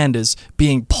rubber band is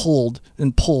being pulled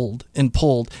and pulled and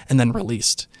pulled and then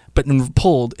released. But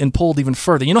pulled and pulled even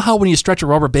further. You know how when you stretch a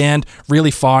rubber band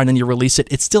really far and then you release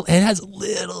it, it has a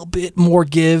little bit more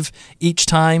give each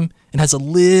time. It has a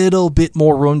little bit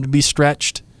more room to be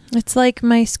stretched. It's like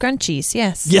my scrunchies,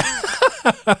 yes. Yeah.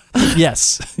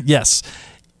 Yes.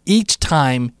 Each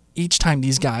time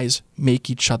these guys make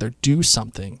each other do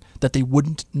something that they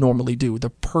wouldn't normally do, the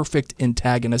perfect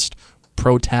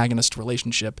antagonist-protagonist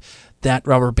relationship, that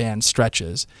rubber band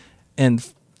stretches. And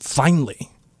finally,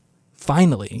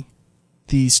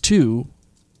 these two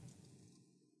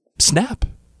snap.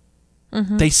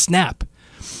 They snap.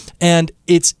 And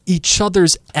it's each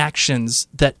other's actions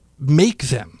that make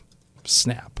them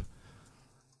snap.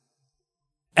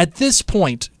 At this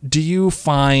point, do you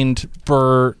find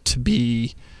Burr to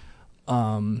be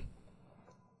an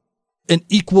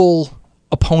equal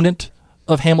opponent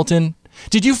of Hamilton?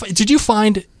 Did you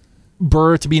find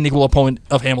Burr to be an equal opponent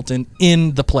of Hamilton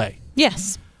in the play?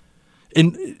 Yes.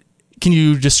 And can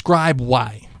you describe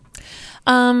why?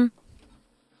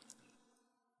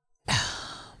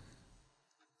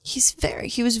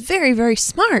 He was very, very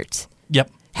smart. Yep.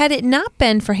 Had it not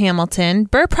been for Hamilton,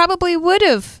 Burr probably would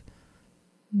have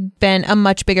been a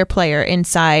much bigger player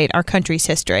inside our country's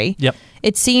history. Yep.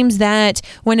 It seems that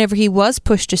whenever he was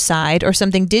pushed aside or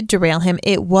something did derail him,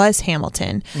 it was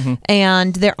Hamilton.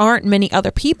 And there aren't many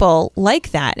other people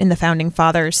like that in the Founding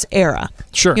Fathers era.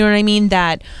 Sure. You know what I mean?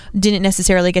 That didn't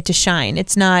necessarily get to shine.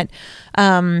 It's not...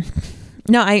 no,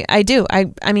 I do.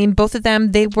 I mean, both of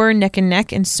them, they were neck and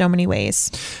neck in so many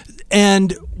ways.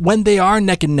 And when they are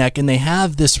neck and neck and they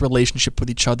have this relationship with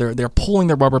each other, they're pulling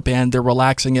their rubber band, they're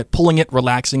relaxing it, pulling it,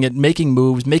 relaxing it, making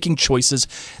moves, making choices.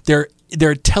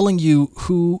 They're telling you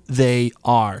who they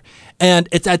are. And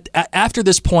it's after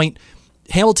this point,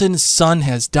 Hamilton's son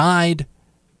has died.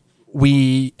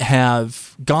 We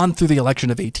have gone through the election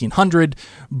of 1800.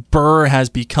 Burr has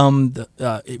become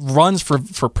runs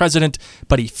for president,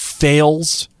 but he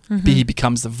fails. He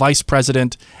becomes the vice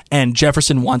president, and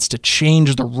Jefferson wants to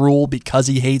change the rule because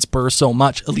he hates Burr so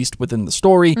much, at least within the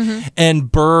story.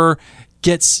 And Burr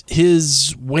gets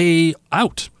his way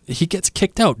out. He gets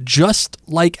kicked out, just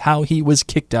like how he was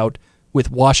kicked out with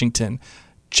Washington.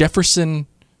 Jefferson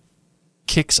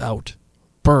kicks out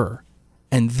Burr.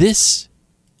 And there's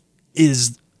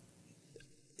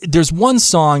one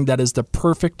song that is the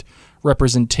perfect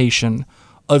representation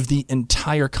of the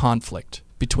entire conflict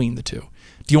between the two.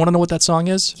 Do you want to know what that song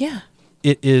is? Yeah.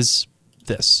 It is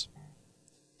this.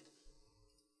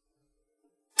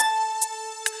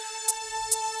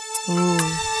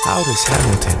 How does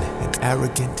Hamilton, an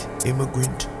arrogant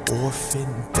immigrant, orphan,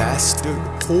 bastard,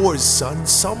 whore's son,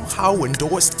 somehow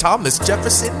endorse Thomas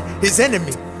Jefferson, his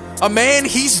enemy, a man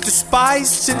he's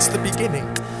despised since the beginning,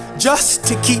 just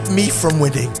to keep me from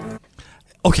winning?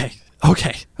 Okay,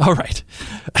 all right.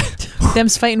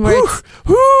 Them's fighting words.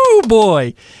 Whoo,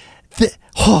 boy.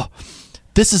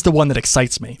 This is the one that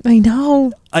excites me. I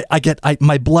know.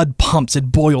 My blood pumps.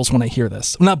 It boils when I hear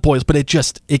this. Not boils, but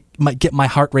it might get my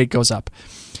heart rate goes up.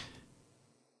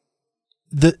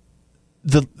 The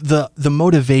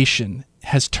motivation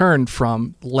has turned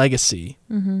from legacy,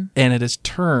 and it has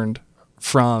turned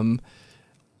from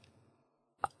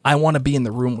I want to be in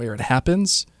the room where it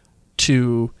happens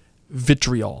to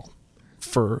vitriol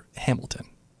for Hamilton,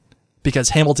 because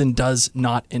Hamilton does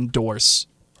not endorse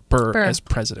Burr as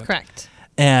president. Correct.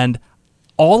 And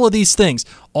all of these things,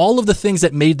 all of the things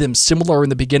that made them similar in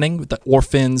the beginning, with the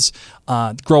orphans,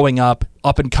 growing up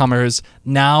and comers,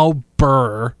 now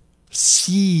Burr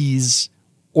sees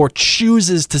or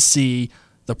chooses to see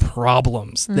the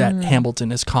problems that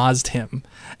Hamilton has caused him.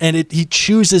 And he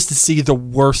chooses to see the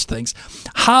worst things.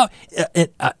 How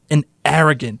an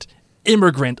arrogant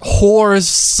immigrant whore's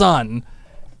son,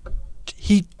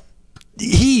 he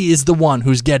is the one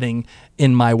who's getting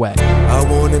in my way. I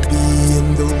wanna be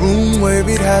in the room where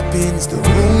it happens, the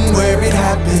room where it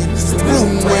happens, the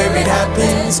room where it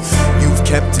happens. You've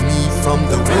kept me from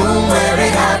the room where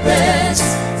it happens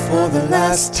for the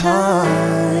last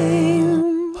time.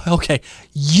 Okay,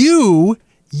 you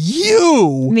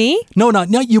Me? No, not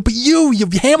you, but you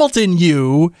Hamilton,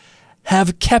 you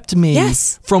have kept me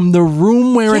Yes. from the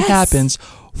room where it Yes. happens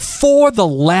for the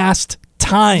last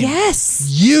time. Yes.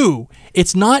 You.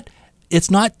 It's not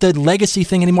the legacy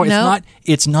thing anymore. No.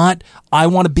 It's not I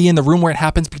want to be in the room where it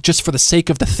happens just for the sake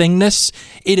of the thingness.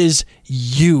 It is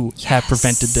you have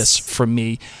prevented this from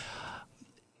me.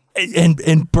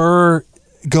 And Burr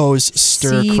goes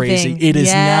stir crazy. Seething. It is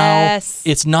Yes.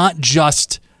 now.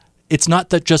 It's not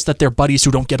that they're buddies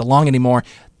who don't get along anymore.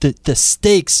 The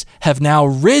stakes have now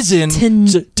risen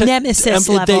To nemesis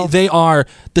level. They are.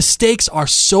 The stakes are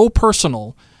so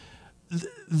personal.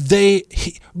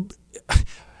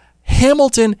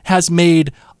 Hamilton has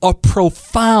made a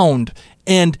profound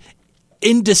and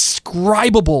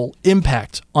indescribable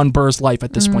impact on Burr's life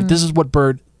at this point. This is what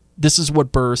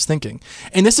Burr is thinking.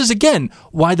 And this is, again,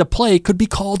 why the play could be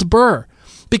called Burr.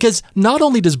 Because not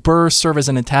only does Burr serve as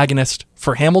an antagonist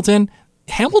for Hamilton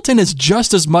is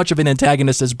just as much of an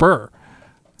antagonist as Burr.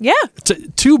 Yeah.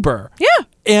 To Burr. Yeah.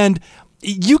 And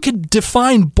you could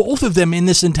define both of them in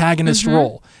this antagonist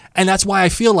role. And that's why I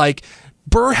feel like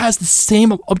Burr has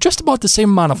just about the same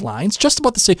amount of lines, just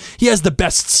about the same. He has the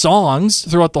best songs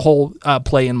throughout the whole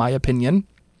play, in my opinion.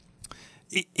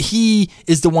 He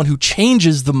is the one who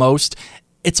changes the most.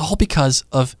 It's all because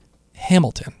of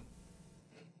Hamilton.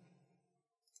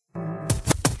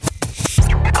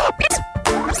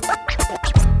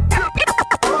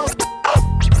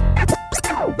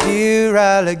 Dear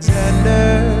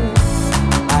Alexander,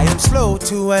 I am slow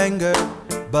to anger,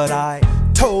 but I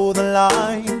toe the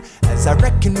line as I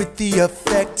reckon with the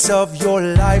effects of your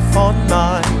life on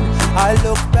mine. I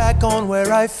look back on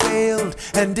where I failed,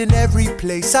 and in every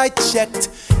place I checked,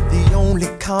 the only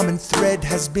common thread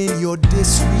has been your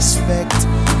disrespect.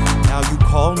 Now you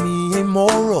call me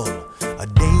immoral, a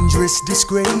dangerous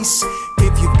disgrace.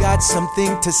 If you've got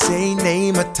something to say,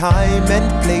 name a time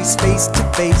and place, face to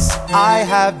face. I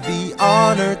have the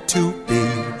honor to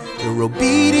be your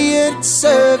obedient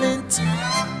servant,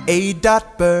 A.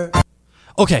 Burr.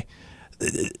 Okay,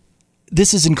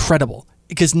 this is incredible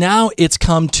because now it's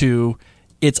come to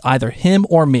it's either him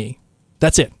or me.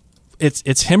 That's it.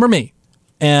 It's him or me.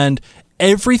 And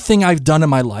everything I've done in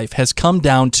my life has come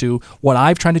down to what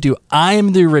I've tried to do. I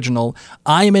am the original.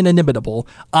 I am inimitable.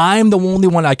 I'm the only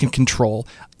one I can control.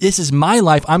 This is my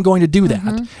life. I'm going to do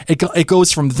that. It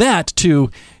goes from that to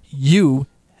you.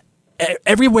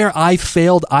 Everywhere I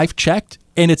failed, I've checked,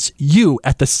 and it's you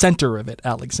at the center of it,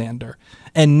 Alexander.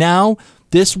 And now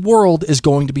this world is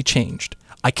going to be changed.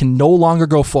 I can no longer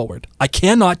go forward. I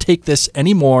cannot take this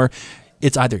anymore.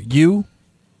 It's either you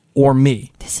or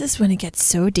me. This is when it gets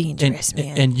so dangerous,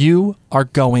 man. And you are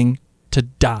going to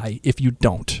die if you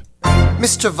don't.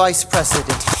 Mr. Vice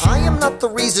President, I am not the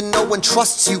reason no one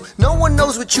trusts you. No one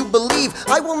knows what you believe.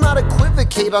 I will not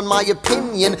equivocate on my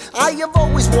opinion. I have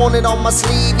always worn it on my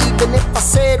sleeve. Even if I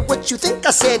said what you think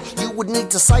I said, you would need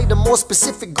to cite a more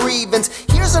specific grievance.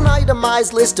 Here's an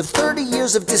itemized list of 30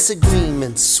 years of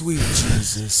disagreements. Sweet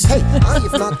Jesus. Hey, I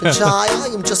am not the shy. I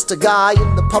am just a guy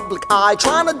in the public eye,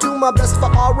 trying to do my best for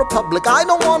our republic. I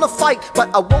don't want to fight,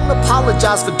 but I won't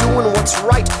apologize for doing what's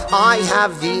right. I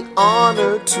have the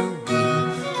honor to be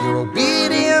your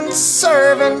obedient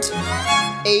servant,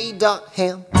 A.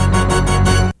 Ham.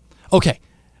 Okay.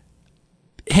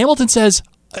 Hamilton says,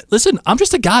 listen, I'm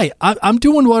just a guy. I'm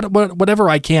doing whatever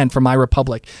I can for my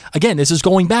republic. Again, this is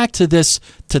going back to this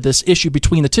issue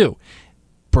between the two.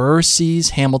 Burr sees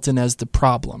Hamilton as the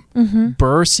problem.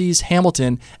 Burr sees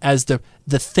Hamilton as the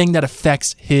thing that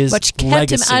affects his Which kept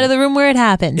legacy. him out of the room where it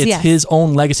happens. It's his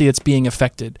own legacy that's being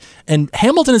affected. And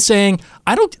Hamilton is saying,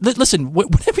 listen,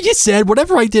 whatever you said,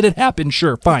 whatever I did, it happened.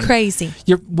 Sure, fine. Crazy.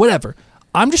 Whatever.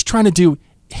 I'm just trying to do,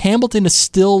 Hamilton is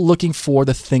still looking for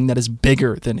the thing that is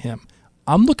bigger than him.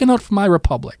 I'm looking out for my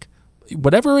republic.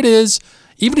 Whatever it is,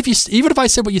 even if I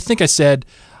said what you think I said,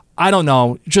 I don't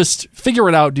know. Just figure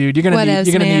it out, dude. You're gonna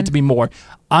need to be more.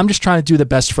 I'm just trying to do the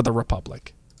best for the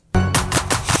republic.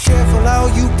 Careful how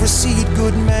you proceed,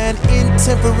 good man.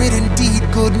 Intemperate indeed,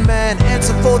 good man.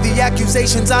 Answer for the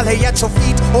accusations I lay at your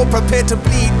feet, or prepare to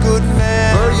bleed, good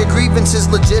man. Burr, your grievance is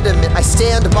legitimate. I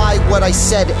stand by what I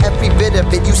said, every bit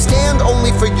of it. You stand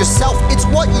only for yourself. It's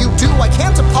what you do. I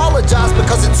can't apologize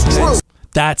because it's true.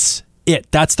 That's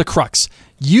it. That's the crux.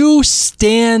 You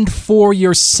stand for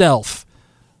yourself.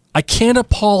 I can't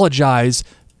apologize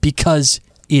because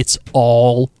it's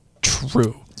all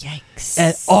true. Yikes.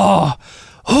 And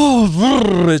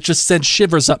it just sends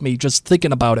shivers up me just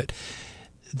thinking about it.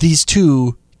 These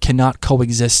two cannot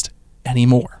coexist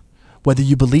anymore. Whether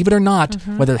you believe it or not,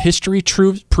 whether history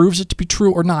proves it to be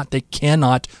true or not, they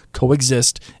cannot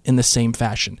coexist in the same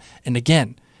fashion. And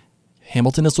again,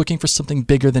 Hamilton is looking for something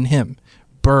bigger than him.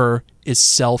 Burr is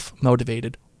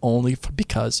self-motivated only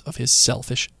because of his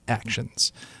selfish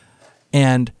actions.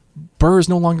 And Burr is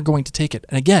no longer going to take it.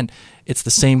 And again, it's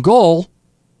the same goal,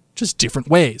 just different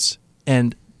ways.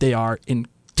 And they are in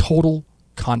total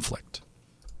conflict.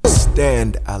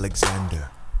 Stand, Alexander.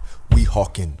 We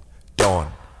hawking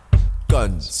dawn.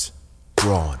 Guns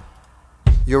drawn.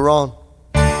 You're on.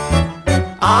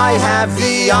 I have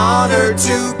the honor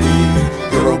to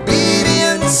be your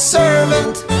obedient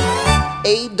servant,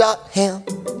 A. Ham.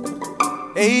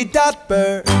 A.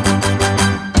 Burr.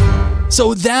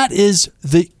 So that is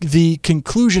the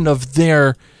conclusion of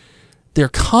their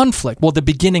conflict. Well,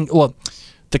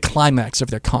 the climax of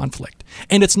their conflict.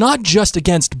 And it's not just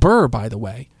against Burr, by the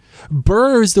way.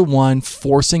 Burr is the one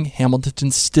forcing Hamilton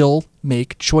to still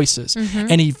make choices.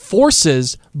 And he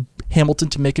forces Hamilton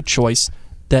to make a choice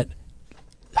that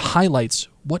highlights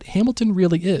what Hamilton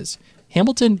really is.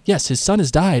 Hamilton, yes, his son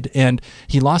has died and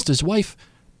he lost his wife,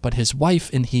 but his wife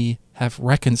and he have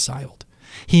reconciled.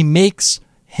 He makes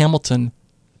Hamilton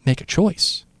make a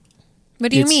choice.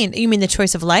 What do you mean? You mean the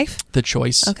choice of life? The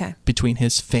choice Okay. between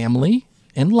his family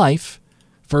and life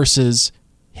versus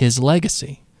his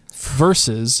legacy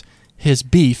versus his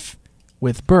beef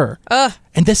with Burr.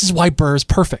 And this is why Burr is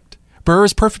perfect. Burr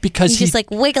is perfect because He just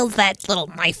wiggles that little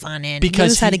knife on it.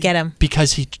 because knows how to get him.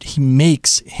 Because he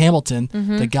makes Hamilton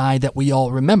the guy that we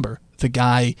all remember, the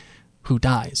guy who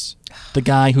dies, the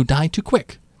guy who died too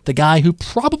quick, the guy who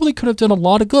probably could have done a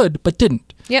lot of good but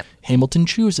didn't. Yep. Hamilton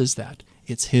chooses that.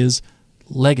 It's his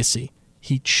legacy.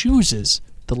 He chooses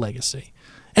the legacy.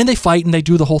 And they fight and they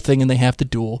do the whole thing and they have the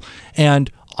duel.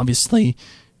 And obviously,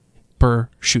 Burr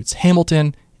shoots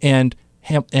Hamilton and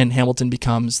Hamilton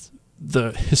becomes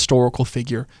the historical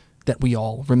figure that we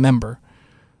all remember.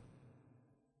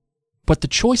 But the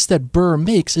choice that Burr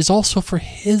makes is also for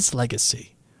his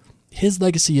legacy. His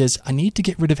legacy is, I need to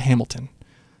get rid of Hamilton.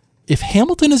 If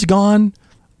Hamilton is gone,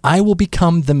 I will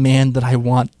become the man that I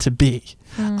want to be.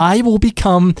 I will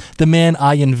become the man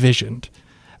I envisioned.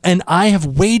 And I have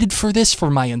waited for this for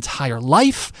my entire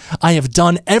life. I have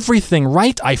done everything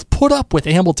right. I've put up with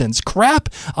Hamilton's crap.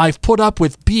 I've put up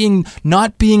with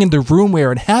not being in the room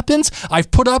where it happens.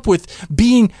 I've put up with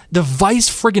being the vice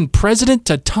friggin' president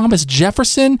to Thomas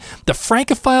Jefferson, the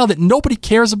Francophile that nobody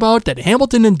cares about, that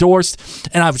Hamilton endorsed,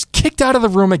 and I was kicked out of the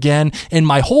room again, and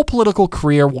my whole political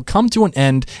career will come to an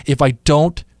end if I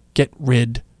don't get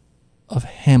rid of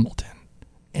Hamilton.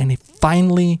 And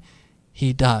finally,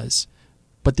 he does.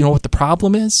 But you know what the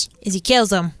problem is? Is he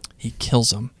kills him. He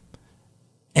kills him.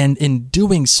 And in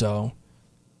doing so,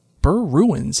 Burr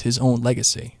ruins his own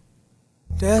legacy.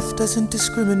 Death doesn't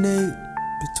discriminate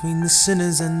between the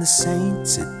sinners and the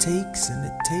saints. It takes and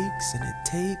it takes and it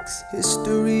takes.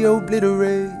 History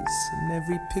obliterates, and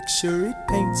every picture it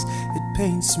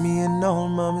paints me in all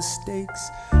my mistakes.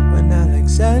 When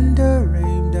Alexander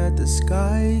aimed at the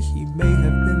sky, he may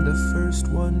have been the first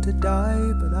one to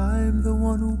die, but I'm the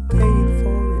one who paid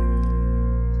for it.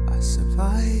 I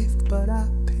survived, but I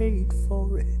paid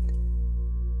for it.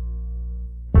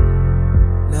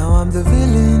 Now I'm the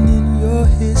villain in your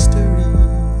history.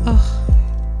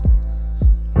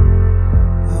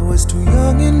 I was too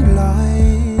young and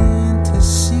blind to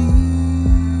see.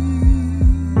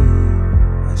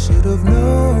 I should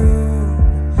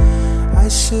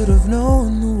have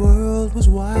known the world was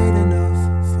wide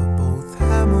enough for both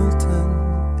Hamilton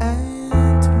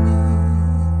and me.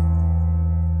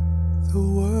 The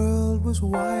world was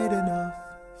wide enough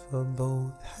for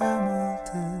both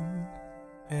Hamilton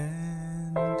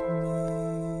and me.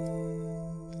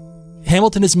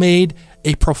 Hamilton has made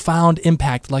a profound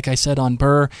impact, like I said, on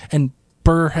Burr, and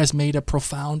Burr has made a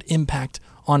profound impact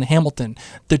on Hamilton.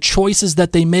 The choices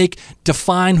that they make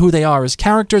define who they are as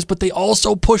characters, but they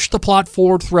also push the plot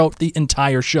forward throughout the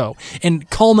entire show and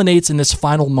culminates in this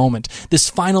final moment,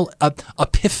 this final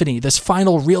epiphany, this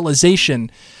final realization.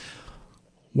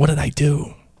 What did I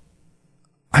do?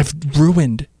 I've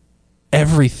ruined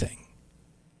everything.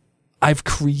 I've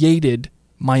created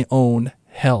my own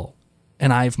hell,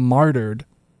 and I've martyred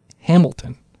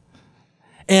Hamilton.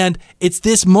 And it's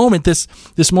this moment, this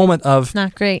moment of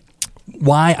Not great.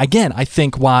 why, again, I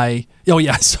think why, oh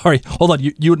yeah, sorry, hold on,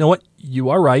 you know what? You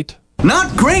are right.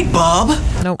 Not great, Bob.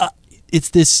 Nope. It's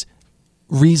this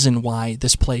reason why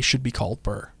this play should be called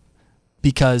Burr.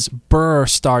 Because Burr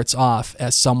starts off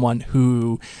as someone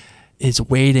who is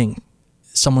waiting,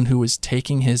 someone who is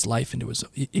taking his life into his,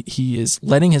 he is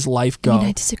letting his life go. I mean,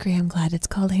 I disagree. I'm glad it's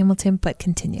called Hamilton, but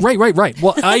continue. Right.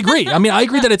 Well, I agree. I mean, I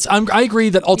agree that I agree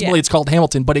that ultimately it's called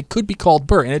Hamilton, but it could be called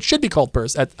Burr, and it should be called Burr,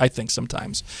 I think,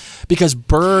 sometimes. Because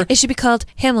Burr... It should be called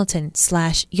Hamilton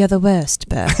 / You're the Worst,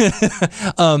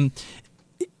 Burr.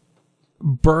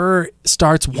 Burr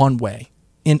starts one way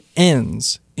and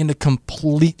ends in a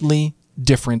completely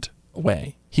different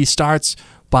way. He starts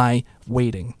by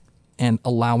waiting and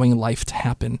allowing life to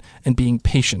happen and being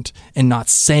patient and not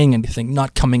saying anything,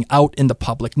 not coming out in the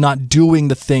public, not doing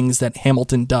the things that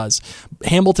Hamilton does.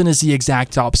 Hamilton is the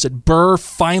exact opposite. Burr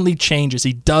finally changes.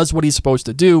 He does what he's supposed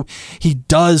to do. He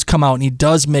does come out and he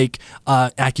does make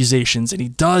accusations, and he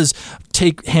does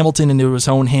take Hamilton into his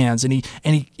own hands, and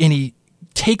he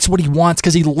takes what he wants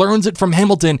because he learns it from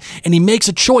Hamilton, and he makes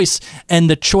a choice, and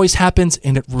the choice happens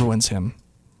and it ruins him.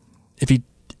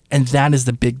 And that is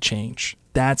the big change.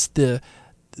 That's the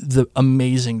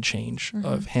amazing change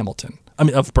of Hamilton. I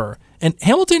mean, of Burr. And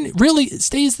Hamilton really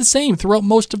stays the same throughout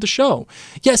most of the show.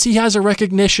 Yes, he has a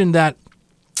recognition that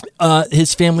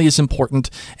his family is important,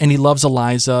 and he loves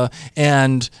Eliza,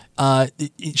 and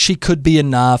she could be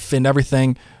enough and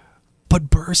everything. But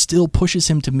Burr still pushes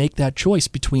him to make that choice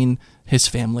between his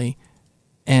family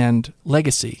and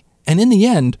legacy. And in the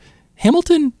end,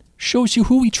 Hamilton shows you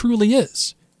who he truly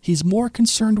is. He's more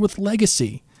concerned with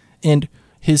legacy and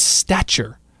his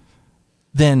stature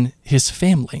than his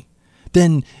family,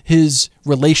 than his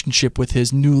relationship with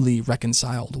his newly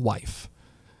reconciled wife.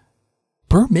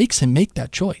 Burr makes him make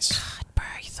that choice. God, Burr,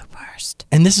 you're the worst.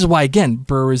 And this is why, again,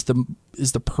 Burr is the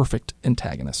perfect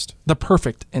antagonist. The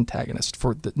perfect antagonist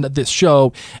for this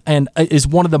show, and is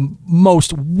one of the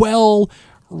most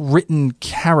well-written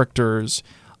characters,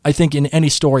 I think, in any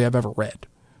story I've ever read.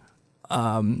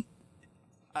 I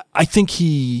think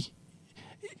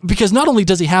because not only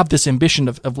does he have this ambition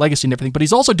of legacy and everything, but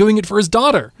he's also doing it for his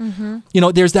daughter. Mm-hmm. You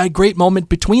know, there's that great moment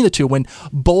between the two when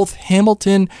both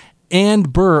Hamilton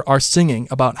and Burr are singing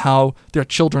about how their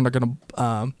children are going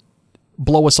to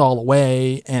blow us all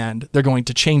away, and they're going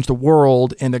to change the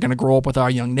world, and they're going to grow up with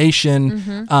our young nation.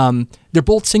 Mm-hmm. They're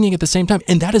both singing at the same time,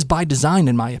 and that is by design,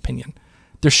 in my opinion.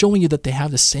 They're showing you that they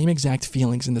have the same exact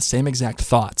feelings and the same exact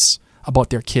thoughts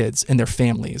about their kids and their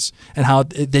families, and how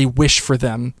they wish for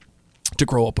them to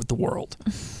grow up with the world.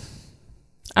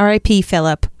 R.I.P.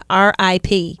 Philip.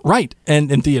 R.I.P. Right,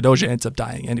 and Theodosia ends up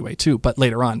dying anyway too, but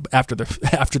later on, after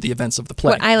the events of the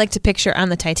play. What I like to picture on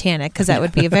the Titanic, because that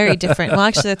would be a very different. Well,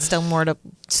 actually, that's still more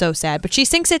so sad. But she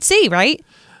sinks at sea, right?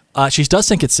 She does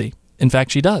sink at sea. In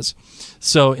fact, she does.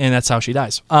 So, and that's how she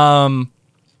dies.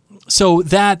 So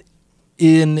that,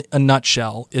 in a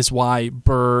nutshell, is why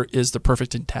Burr is the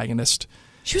perfect antagonist.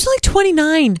 She was like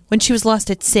 29 when she was lost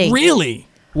at sea. Really?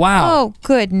 Wow. Oh,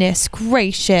 goodness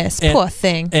gracious. Poor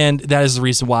thing. And that is the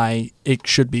reason why it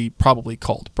should be probably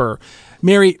called Burr.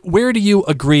 Mary, where do you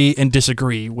agree and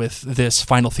disagree with this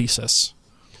final thesis?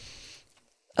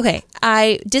 Okay,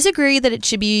 I disagree that it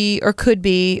should be or could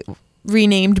be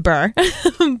renamed Burr,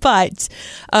 but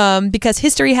because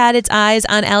history had its eyes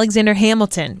on Alexander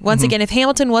Hamilton. Once again, if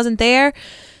Hamilton wasn't there,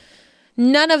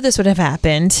 none of this would have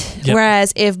happened. Yep.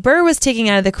 Whereas if Burr was taken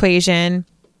out of the equation,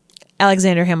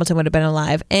 Alexander Hamilton would have been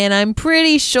alive. And I'm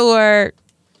pretty sure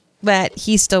that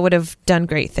he still would have done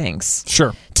great things.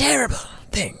 Sure. Terrible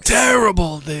things.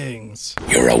 Terrible things.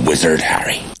 You're a wizard,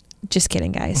 Harry. Just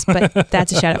kidding, guys. But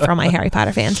that's a shout out for all my Harry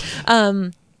Potter fans.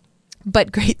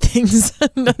 But great things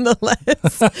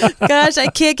nonetheless. Gosh, I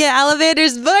can't get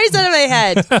Ollivander's voice out of my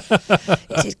head.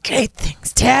 He did great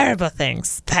things, terrible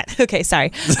things. Okay,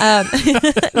 sorry.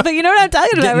 But you know what I'm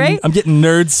talking about, right? I'm getting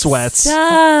nerd sweats.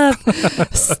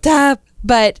 Stop.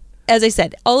 But as I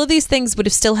said, all of these things would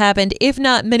have still happened. If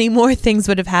not, many more things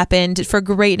would have happened for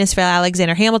greatness for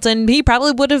Alexander Hamilton. He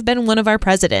probably would have been one of our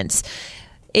presidents.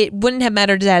 It wouldn't have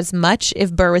mattered as much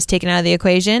if Burr was taken out of the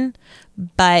equation,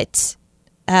 but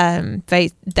I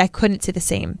couldn't say the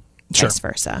same, Sure. vice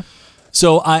versa.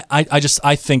 So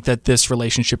I think that this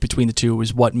relationship between the two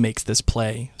is what makes this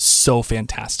play so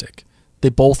fantastic. They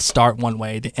both start one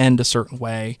way, they end a certain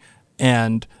way,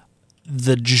 and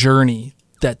the journey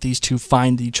that these two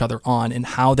find each other on and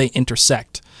how they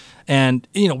intersect. And,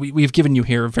 you know, we've given you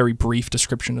here a very brief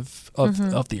description of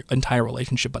the entire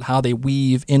relationship, but how they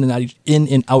weave in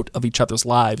and out of each other's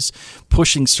lives,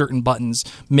 pushing certain buttons,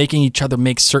 making each other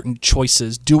make certain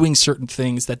choices, doing certain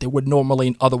things that they would normally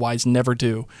and otherwise never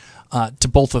do to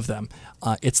both of them.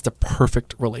 It's the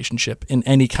perfect relationship in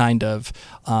any kind of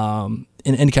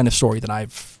story that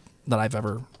I've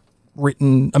ever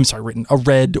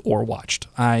read or watched.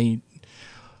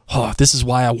 This is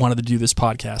why I wanted to do this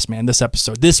podcast, man. This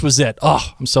episode. This was it.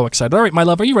 Oh, I'm so excited. All right, my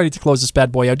love, are you ready to close this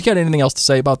bad boy out? Do you got anything else to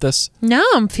say about this? No,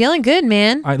 I'm feeling good,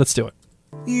 man. All right, let's do it.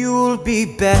 You'll be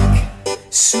back,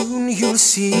 soon you'll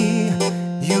see.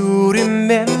 You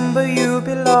remember you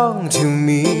belong to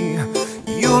me.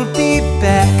 You'll be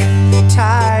back,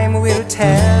 time will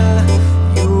tell.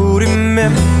 You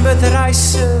remember that I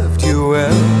served you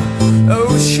well.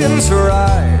 Oceans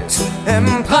rise,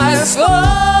 empires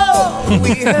fall.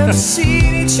 We have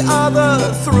seen each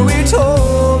other through it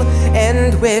all.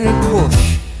 And when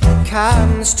push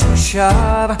comes to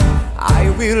shove, I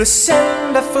will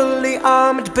send a fully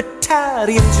armed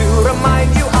battalion to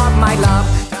remind you of my love.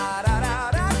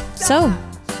 So,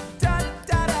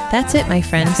 that's it, my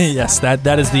friends. Yes,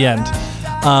 that is the end.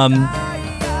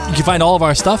 You can find all of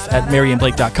our stuff at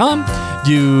maryandblake.com.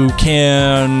 You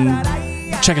can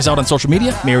check us out on social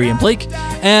media, Mary and Blake.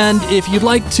 And if you'd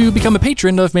like to become a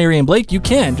patron of Mary and Blake, you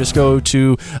can. Just go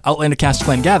to Outlander Cast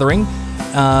Clan Gathering.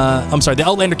 The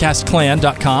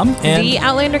OutlanderCastClan.com. And The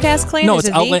OutlanderCast Clan? No, Is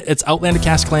it's it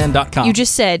OutlanderCastClan.com. You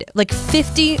just said like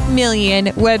 50 million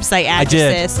website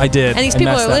addresses. I did. And these I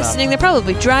people messed are that listening. up. They're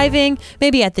probably driving,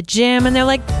 maybe at the gym, and they're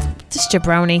like, this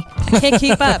jabroni. I can't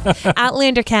keep up.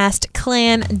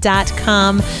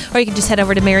 OutlanderCastClan.com. Or you can just head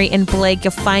over to Mary and Blake.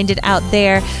 You'll find it out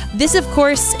there. This, of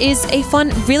course, is a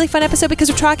really fun episode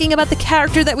because we're talking about the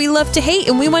character that we love to hate,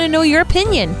 and we want to know your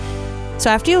opinion. So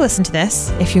after you listen to this,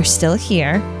 if you're still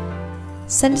here,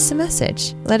 send us a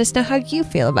message. Let us know how you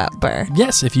feel about Burr.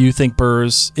 Yes, if you think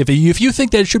if you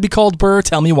think that it should be called Burr,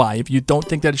 tell me why. If you don't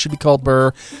think that it should be called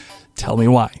Burr, tell me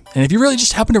why. And if you really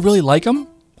just happen to really like him,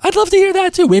 I'd love to hear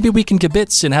that too. Maybe we can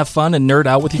kibitz and have fun and nerd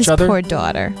out with each other. Poor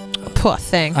daughter. Poor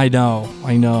thing. I know.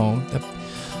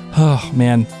 Oh,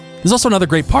 man. There's also another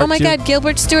great part, Oh my too. God,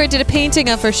 Gilbert Stewart did a painting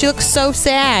of her. She looks so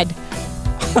sad.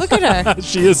 Look at her.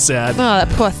 She is sad. Oh, that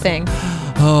poor thing.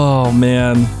 Oh,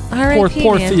 man. R.I.P.,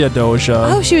 Poor man. Theodosia.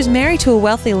 Oh, she was married to a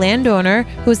wealthy landowner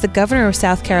who was the governor of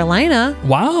South Carolina.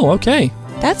 Wow, okay.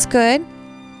 That's good.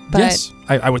 But, Yes,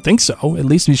 I would think so. At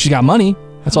least she got money.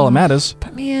 That's all that matters.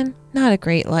 But man, not a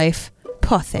great life.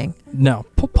 Poor thing. No.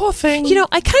 Poor thing. You know,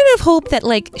 I kind of hope that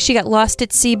she got lost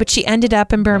at sea, but she ended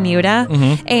up in Bermuda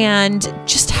and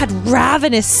just had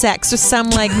ravenous sex with some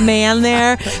man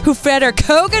there who fed her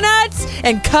coconuts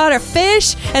and caught her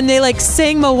fish, and they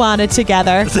sang Moana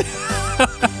together.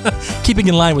 Keeping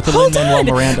in line with the Hold Lin-Manuel on.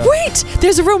 Miranda. Wait,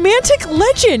 there's a romantic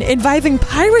legend involving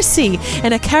piracy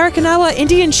and a Caracanawa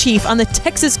Indian chief on the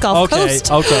Texas Gulf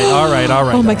Coast. Okay, all right.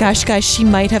 Oh my gosh, guys, she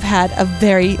might have had a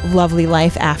very lovely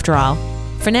life after all.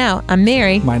 For now, I'm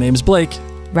Mary. My name's Blake.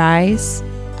 Rise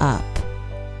up.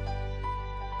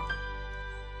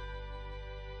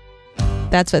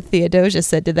 That's what Theodosia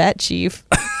said to that chief.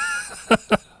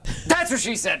 That's what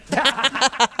she said.